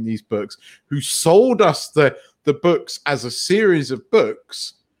writing these books, who sold us the books as a series of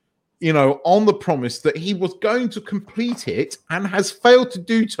books, on the promise that he was going to complete it and has failed to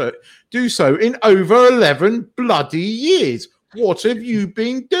do so in over 11 bloody years. What have you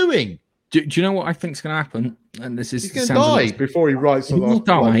been doing? Do you know what I think is going to happen? And this is he's going to die before he writes the last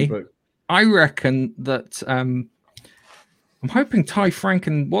bloody book. I reckon that I'm hoping Ty Frank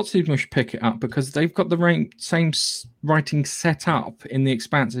and Mush pick it up because they've got the same writing set up in the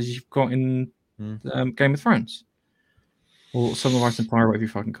Expanse as you've got in Game of Thrones. Or Song of Ice and Fire, whatever you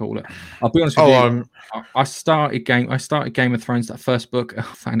fucking call it. I'll be honest with you. I started Game of Thrones, that first book. I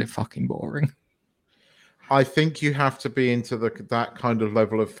found it fucking boring. I think you have to be into that kind of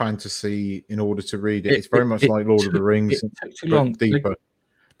level of fantasy in order to read it. It's very much like Lord of the Rings. It took too long. Deeper.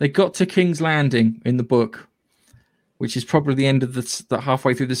 They got to King's Landing in the book, which is probably the end of the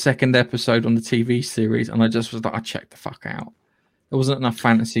halfway through the second episode on the TV series, and I just was like, I checked the fuck out. There wasn't enough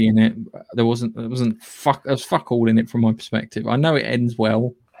fantasy in it. There was fuck all in it from my perspective. I know it ends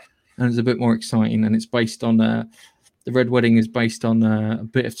well, and it's a bit more exciting, and it's based on the Red Wedding is based on a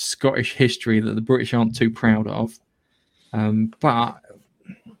bit of Scottish history that the British aren't too proud of. But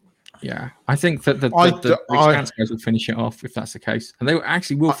yeah, I think that the Expanse guys will finish it off if that's the case, and they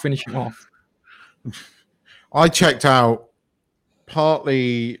actually will finish it off. I checked out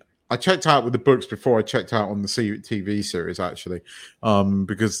with the books before I checked out on the TV series, actually,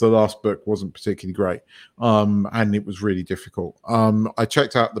 because the last book wasn't particularly great, and it was really difficult. I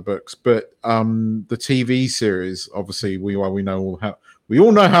checked out the books, but the TV series, obviously, we all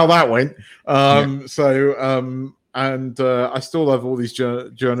know how that went. And I still have all these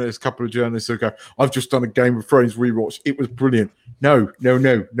couple of journalists who go, I've just done a Game of Thrones rewatch. It was brilliant. No.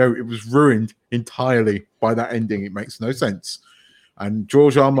 It was ruined entirely by that ending. It makes no sense. And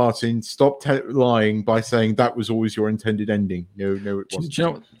George R. Martin stopped lying by saying that was always your intended ending. No, it wasn't.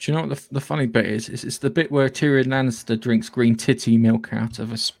 Do you know what the funny bit is? It's the bit where Tyrion Lannister drinks green titty milk out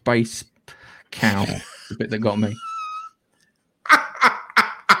of a space cow. The bit that got me.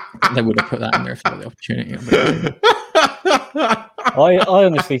 They would have put that in there if they had the opportunity. I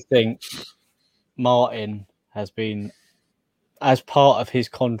honestly think Martin has been, as part of his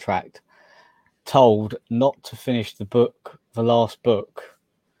contract, told not to finish the last book,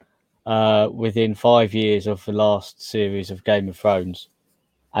 within 5 years of the last series of Game of Thrones.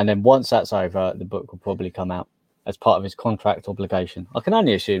 And then once that's over, the book will probably come out as part of his contract obligation. I can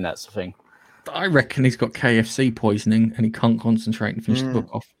only assume that's the thing. I reckon he's got KFC poisoning and he can't concentrate and finish the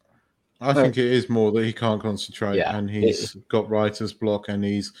book off. I think it is more that he can't concentrate and he's got writer's block and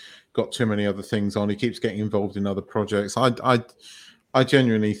he's got too many other things on. He keeps getting involved in other projects. I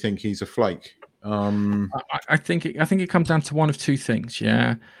genuinely think he's a flake. I think it comes down to one of two things.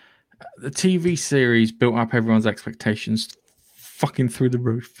 Yeah, the TV series built up everyone's expectations fucking through the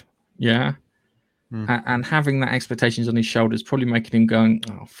roof. Yeah, and having that expectations on his shoulders probably making him going,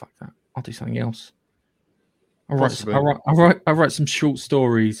 oh fuck that, I'll do something else. I'll write some short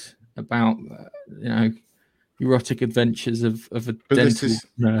stories about erotic adventures of a dental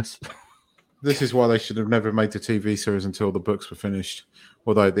nurse. This is why they should have never made the TV series until the books were finished.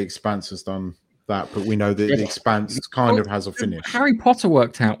 Although the Expanse has done that, but we know that the Expanse kind of has a finish. Harry Potter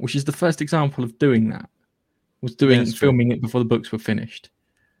worked out, which is the first example of doing that. Filming it before the books were finished.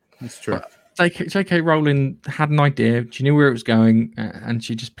 That's true. J.K. Rowling had an idea. She knew where it was going, and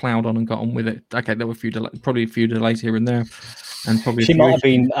she just ploughed on and got on with it. Okay, there were probably a few delays here and there, and probably she might have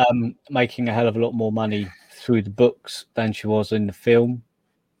been making a hell of a lot more money through the books than she was in the film.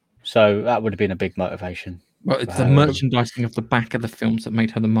 So that would have been a big motivation. Well, it's the merchandising of the back of the films that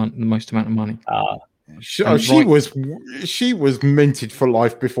made her the most amount of money. She was minted for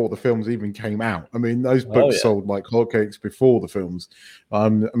life before the films even came out. I mean, those books sold like hotcakes before the films. I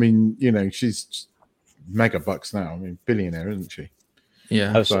mean, she's mega bucks now. I mean, billionaire, isn't she?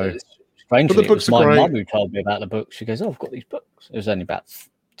 Yeah. So strangely, it was my mum who told me about the books. She goes, "Oh, I've got these books." It was only about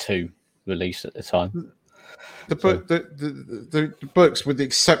 2 released at the time. The books, with the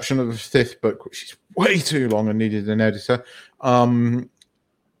exception of the 5th book, which is way too long and needed an editor,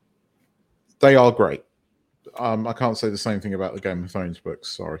 they are great. I can't say the same thing about the Game of Thrones books.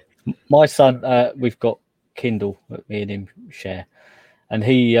 Sorry. My son, we've got Kindle that me and him share, and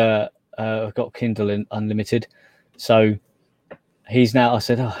he got Kindle Unlimited. So he's now. I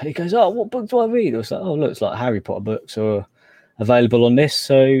said, he goes, what book do I read? I was like, look, it's like Harry Potter books are available on this.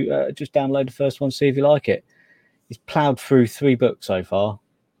 So just download the first one, see if you like it. He's ploughed through 3 books so far.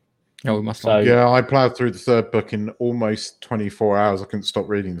 Oh, we must. So Yeah, I plowed through the third book in almost 24 hours. I couldn't stop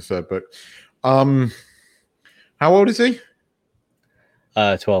reading the third book. How old is he?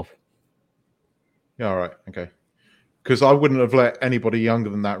 12. Yeah, all right, okay. Because I wouldn't have let anybody younger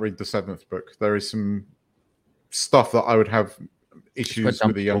than that read the seventh book. There is some stuff that I would have issues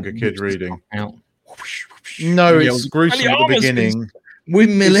with a younger kid reading. Out. No, it's gruesome at the beginning.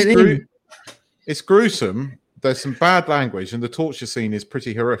 Windmilling. It's gruesome. There's some bad language, and the torture scene is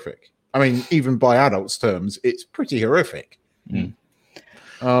pretty horrific. I mean, even by adults' terms, it's pretty horrific. Mm.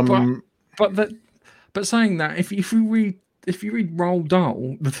 But saying that, if you read Roald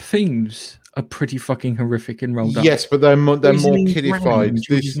Dahl, the themes are pretty fucking horrific in Roald Dahl. Yes, but they're more kiddified. Which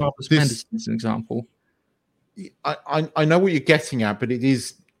is Marvelous Madness, as an example. I know what you're getting at, but it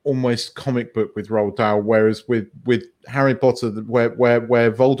is almost comic book with Roald Dahl, whereas with Harry Potter, where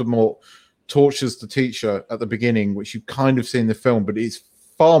Voldemort tortures the teacher at the beginning, which you kind of see in the film, but it's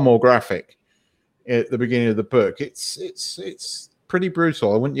far more graphic at the beginning of the book. It's pretty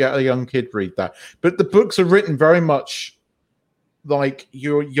brutal. I wouldn't let a young kid read that. But the books are written very much like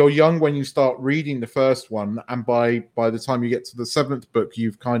you're young when you start reading the first one, and by the time you get to the seventh book,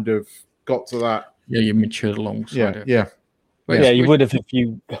 you've kind of got to that. Yeah, you matured alongside it. Yeah. Yeah, you would have if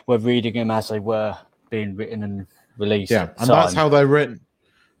you were reading them as they were being written and released. Yeah, and that's how they're written.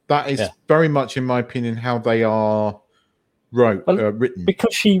 That is very much, in my opinion, how they are written.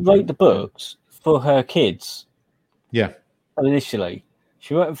 Because she wrote the books for her kids. Yeah. Initially,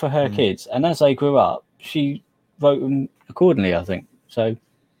 she wrote them for her kids, and as they grew up, she wrote them accordingly, I think. So,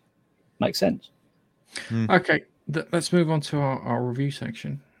 makes sense. Okay, let's move on to our review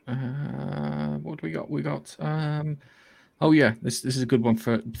section. What do we got? We got oh yeah, this is a good one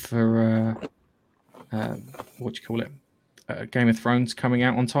for what do you call it? Game of Thrones coming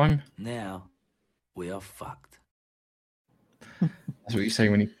out on time. Now we are fucked. That's what you say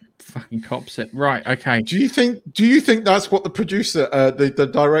when you fucking cops it. Right, okay. Do you think that's what the producer, the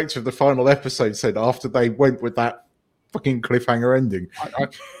director of the final episode said after they went with that fucking cliffhanger ending?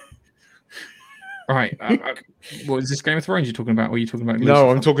 Right. What is this Game of Thrones you're talking about? Or are you talking about Lucifer? No,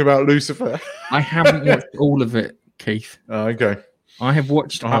 I'm talking about Lucifer. I haven't watched all of it, Keith. Oh, okay. I have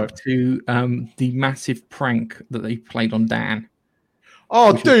watched up to the massive prank that they played on Dan.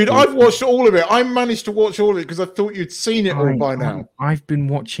 Oh, dude, I've watched all of it. I managed to watch all of it because I thought you'd seen it all by now. I've been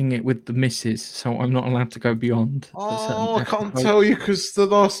watching it with the missus, so I'm not allowed to go beyond. Oh, I can't tell you because the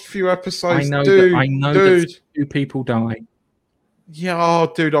last few episodes, I know that two people die. Yeah,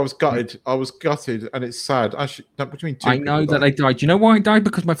 dude, I was gutted. And it's sad. Between two I know that they died. Do you know why I died?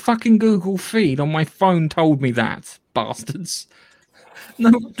 Because my fucking Google feed on my phone told me that, bastards.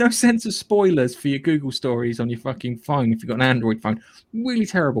 No sense of spoilers for your Google stories on your fucking phone if you've got an Android phone. Really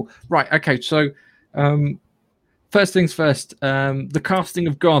terrible. Right, okay, so first things first, the casting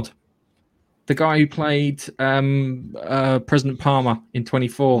of God. The guy who played President Palmer in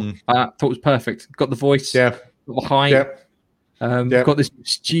 24, thought was perfect. Got the voice, got the height, got this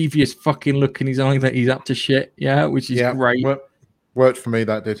mischievous fucking look in his eye that he's up to shit, which is great. Worked for me,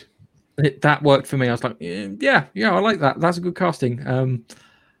 that did. That worked for me. I was like, yeah, I like that. That's a good casting.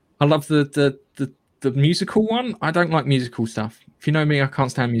 I love the musical one. I don't like musical stuff. If you know me, I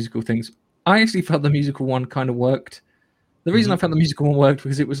can't stand musical things. I actually felt the musical one kind of worked. The reason I felt the musical one worked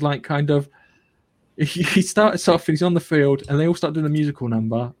because it was like kind of he starts off and he's on the field and they all start doing the musical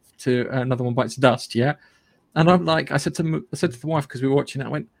number to Another One Bites the Dust, and I'm like, I said to the wife because we were watching it, I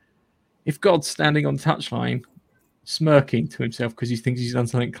went, if God's standing on the touchline smirking to himself because he thinks he's done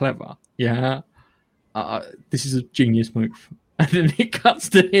something clever, this is a genius move. And then it cuts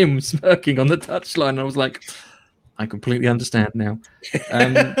to him smirking on the touchline, and I was like, I completely understand now.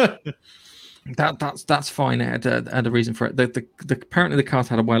 That's fine. It had a reason for it. Apparently the cast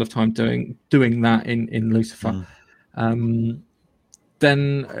had a whale of time doing that in Lucifer.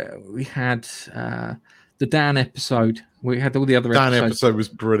 Then we had the Dan episode. We had all the other episodes. Dan episode was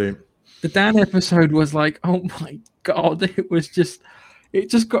brilliant. The Dan episode was like, oh my god, it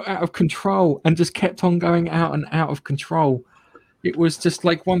just got out of control and just kept on going out and out of control. It was just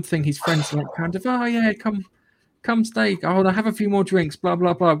like one thing, his friends like kind of, oh yeah, come stay. Oh, I'll have a few more drinks, blah,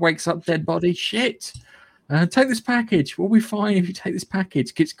 blah, blah. Wakes up, dead body, shit. Take this package. We'll be fine if you take this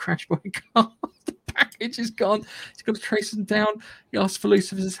package. Gets crashed by a car. The package is gone. He's got to trace them down. He asks for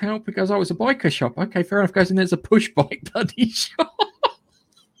Lucifer's help. He goes, oh, it's a biker shop. Okay, fair enough. Goes in, there's a push bike bloody shop.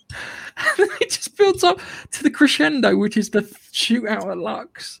 And then it just builds up to the crescendo, which is the shootout at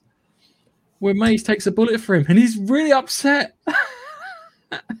Lux, where Maze takes a bullet for him, and he's really upset.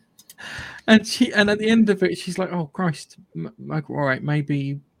 And at the end of it, she's like, "Oh Christ, Michael, all right,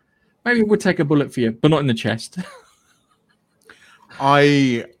 maybe it would take a bullet for you, but not in the chest."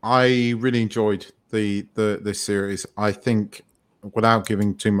 I really enjoyed this series. I think, without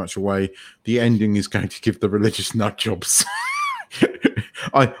giving too much away, the ending is going to give the religious nut jobs.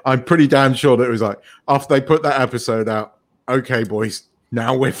 I'm pretty damn sure that it was like, after they put that episode out, okay, boys,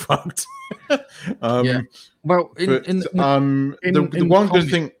 now we're fucked. Yeah. Well, the one good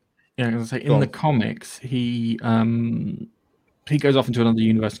thing, yeah, I was gonna say, in the comics, he goes off into another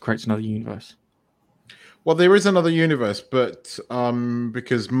universe, creates another universe. Well, there is another universe, but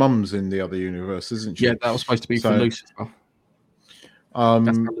because Mum's in the other universe, isn't she? Yeah, that was supposed to be for Lucifer.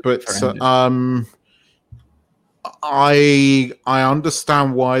 I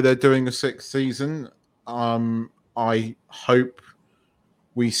understand why they're doing a 6th season. I hope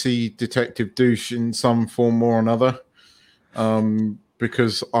we see Detective Douche in some form or another,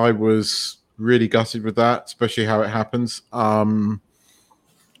 because I was really gutted with that, especially how it happens. Although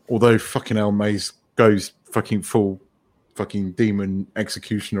fucking hell, Maze goes fucking full fucking demon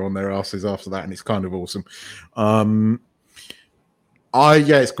executioner on their asses after that, and it's kind of awesome.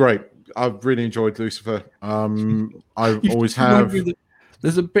 It's great. I've really enjoyed Lucifer. I always have.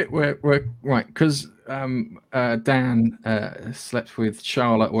 There's a bit where right, because Dan slept with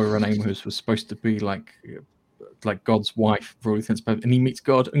Charlotte, or her name was supposed to be like God's wife for all intents and purposes, and he meets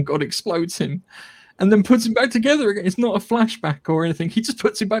God, and God explodes him, and then puts him back together again. It's not a flashback or anything. He just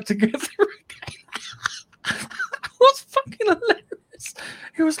puts him back together again. What's fucking hilarious?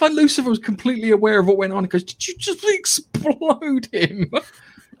 It was like Lucifer was completely aware of what went on. He goes, "Did you just explode him? I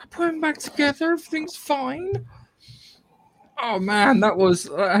put him back together. Everything's fine." Oh man, that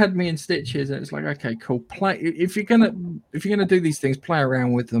had me in stitches. It's like, okay, cool. Play if you're gonna do these things, play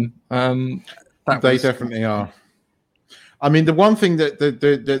around with them. They definitely are. I mean, the one thing that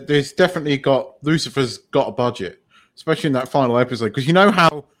there's definitely Lucifer's got a budget, especially in that final episode, because you know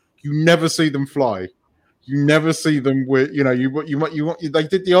how you never see them fly. You never see them with, they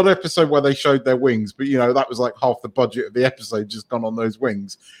did the odd episode where they showed their wings, but that was like half the budget of the episode just gone on those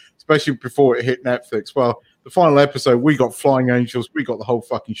wings, especially before it hit Netflix. Well, the final episode, we got flying angels, we got the whole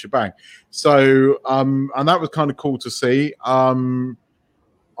fucking shebang. So, and that was kind of cool to see. I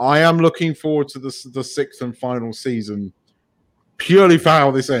am looking forward to the 6th and final season, purely for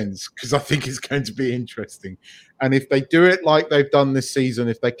how this ends, because I think it's going to be interesting. And if they do it like they've done this season,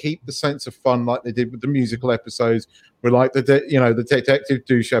 if they keep the sense of fun like they did with the musical episodes, with like the Detective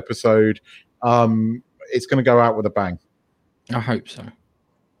Douche episode, it's going to go out with a bang. I hope so.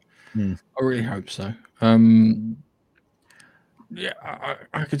 I really hope so. Yeah,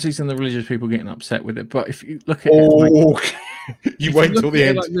 I could see some of the religious people getting upset with it, but if you look at it, you wait till the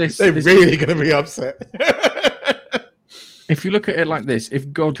end. Like this, they're really going to be upset. If you look at it like this,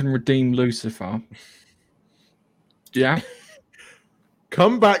 if God can redeem Lucifer, yeah,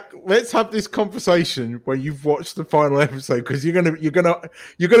 come back. Let's have this conversation when you've watched the final episode, because you're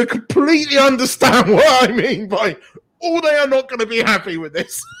gonna completely understand what I mean by they are not going to be happy with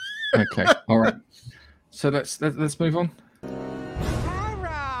this. Okay, all right. So let's move on.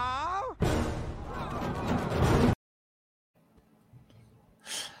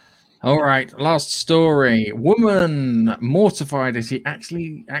 All right, last story. Woman mortified as he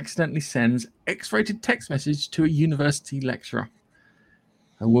actually accidentally sends X-rated text message to a university lecturer.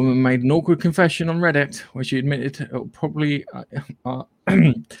 A woman made an awkward confession on Reddit where she admitted it'll probably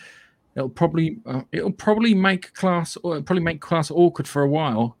make class awkward for a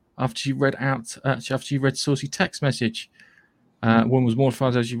while after she read saucy text message. Woman was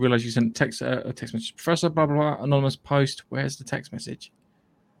mortified as she realized she sent a text message. Professor, blah blah blah. Anonymous post. Where's the text message?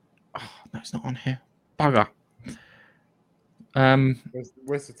 Oh, no, it's not on here. Bugger.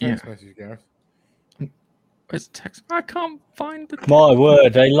 Where's the text message, Gareth? Where's the text? I can't find the text. My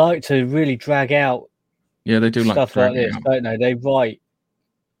word, they like to really drag out. Yeah, they do stuff like this, don't they? They write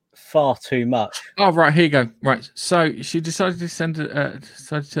far too much. Oh, right, here you go. Right, so she decided to send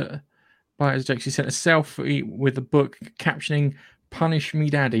buy it as a joke. She sent a selfie with a book captioning "Punish Me,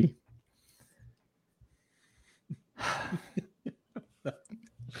 Daddy."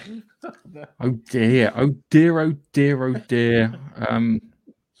 Oh dear! Oh dear! Oh dear! Oh dear!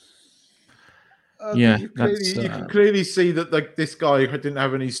 Yeah, you can clearly see that this guy didn't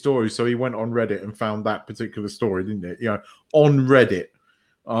have any stories, so he went on Reddit and found that particular story, didn't it? On Reddit.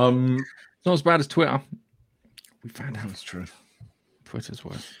 It's not as bad as Twitter. We found out it's true. Twitter's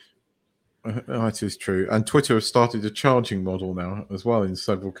worse. It is true, and Twitter has started a charging model now as well in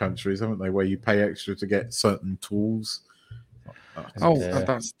several countries, haven't they? Where you pay extra to get certain tools.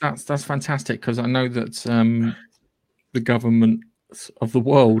 That's fantastic, because I know that the government of the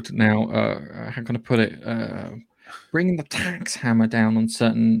world now, how can I put it, bringing the tax hammer down on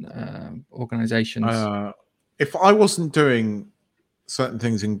certain organizations. If I wasn't doing certain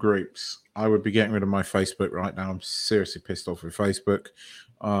things in groups, I would be getting rid of my Facebook right now. I'm seriously pissed off with Facebook.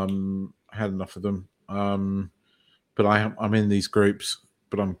 I had enough of them. But I'm in these groups,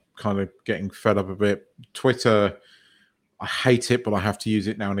 but I'm kind of getting fed up a bit. Twitter, I hate it, but I have to use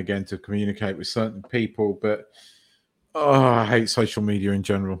it now and again to communicate with certain people. But I hate social media in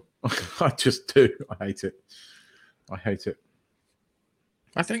general. I just do. I hate it.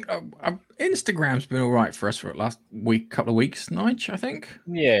 I think Instagram's been all right for us for the last couple of weeks, Nige, I think.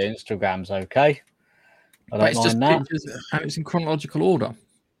 Yeah, Instagram's okay. But it's just pictures and it's in chronological order.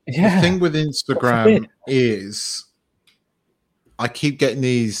 Yeah. The thing with Instagram is I keep getting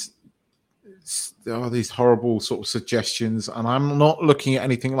these horrible sort of suggestions, and I'm not looking at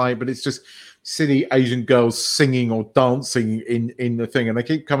anything like it, but it's just silly Asian girls singing or dancing in the thing, and they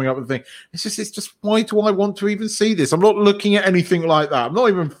keep coming up with the thing. It's just why do I want to even see this? I'm not looking at anything like that. I'm not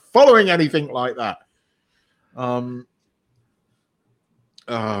even following anything like that. No,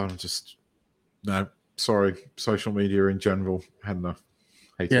 sorry. Social media in general, had enough.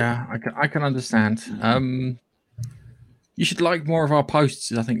 Hate it. I can understand. You should like more of our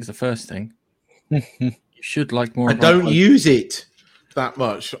posts, I think is the first thing. You should like more. I don't use it that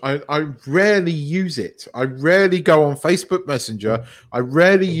much. I rarely use it. I rarely go on Facebook Messenger. I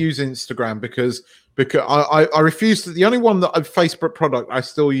rarely use Instagram because I refuse to. The only one that Facebook product I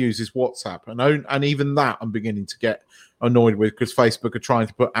still use is WhatsApp, and even that I'm beginning to get annoyed with because Facebook are trying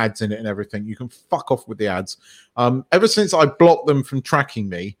to put ads in it and everything. You can fuck off with the ads. Ever since I blocked them from tracking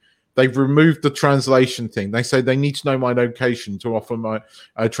me, they've removed the translation thing. They say they need to know my location to offer my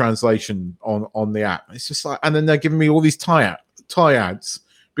translation on the app. It's just like, and then they're giving me all these Thai ads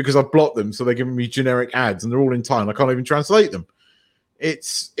because I've blocked them, so they're giving me generic ads, and they're all in Thai, and I can't even translate them.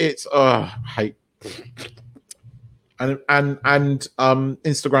 It's hate. And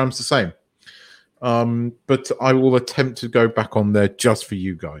Instagram's the same. But I will attempt to go back on there just for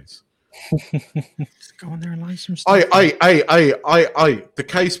you guys. Just go on there and like some stuff. The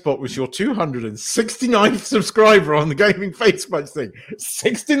K-Spot was your 269th subscriber on the gaming Facebook thing.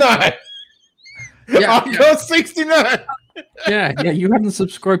 69. Yeah, I've got 69. Yeah. You haven't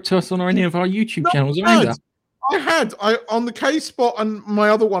subscribed to us on any of our YouTube channels either. I on the K-Spot and my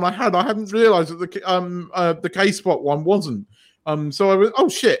other one I hadn't realized that the K-Spot one wasn't. So I was, oh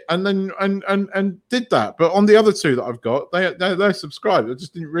shit, and then and did that. But on the other two that I've got, they're subscribed. I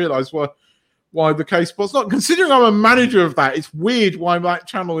just didn't realize why the K-Spot's not. Considering I'm a manager of that, it's weird why that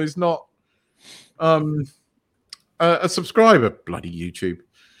channel is not a subscriber. Bloody YouTube.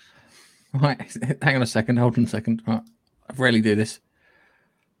 Right, hang on a second. Hold on a second. Right. I rarely do this.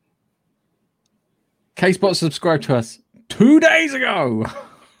 K-Spot subscribed to us 2 days ago.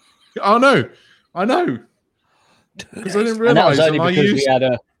 I know. Because I didn't realize. And that was only because we had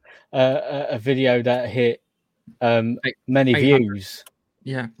a video that hit many views.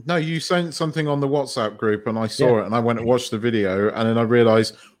 Yeah. No, you sent something on the WhatsApp group, and I saw it, and I went and watched the video, and then I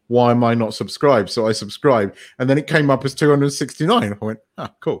realized, why am I not subscribed? So I subscribed, and then it came up as 269. I went,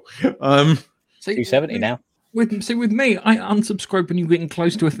 cool. 270 now. With me, I unsubscribed when you were getting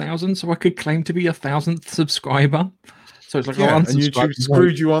close to 1,000, so I could claim to be 1,000th subscriber. So it's like, and YouTube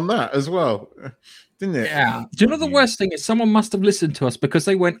screwed you on that as well, didn't it? Yeah. Do you know the worst thing is someone must have listened to us because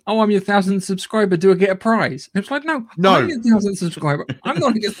they went, "Oh, I'm your 1,000th subscriber. Do I get a prize?" And it's like, no, I'm your 1,000th subscriber. I'm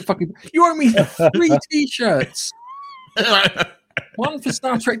not against the fucking. You owe me 3 T-shirts. One for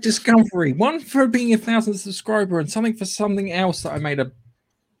Star Trek Discovery, one for being a 1,000th subscriber, and something for something else that I made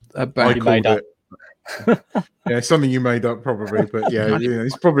a bad. Made up. Yeah, something you made up probably, but yeah,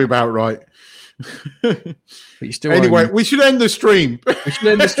 it's probably about right. But you still anyway, we should end the stream.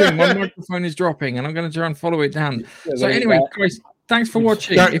 My microphone is dropping, and I'm going to try and follow it down. So anyway, guys, thanks for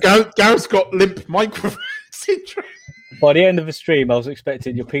watching. Gareth's got limp microphone syndrome. By the end of the stream, I was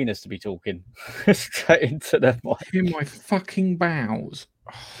expecting your penis to be talking straight into the mic. In my fucking bowels.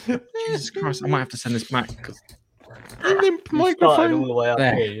 Oh, Jesus Christ, I might have to send this back. Limp microphone all the way up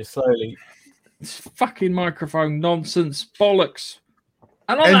here, you slowly. It's fucking microphone nonsense, bollocks.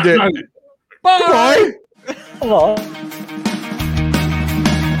 And on End that it. note, bye. Hello.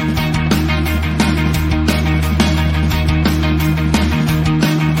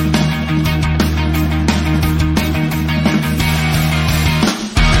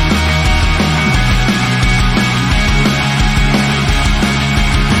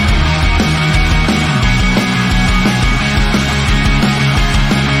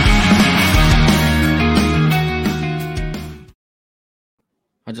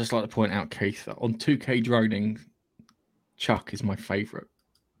 I'd just like to point out, Keith, that on 2K Droning, Chuck is my favourite.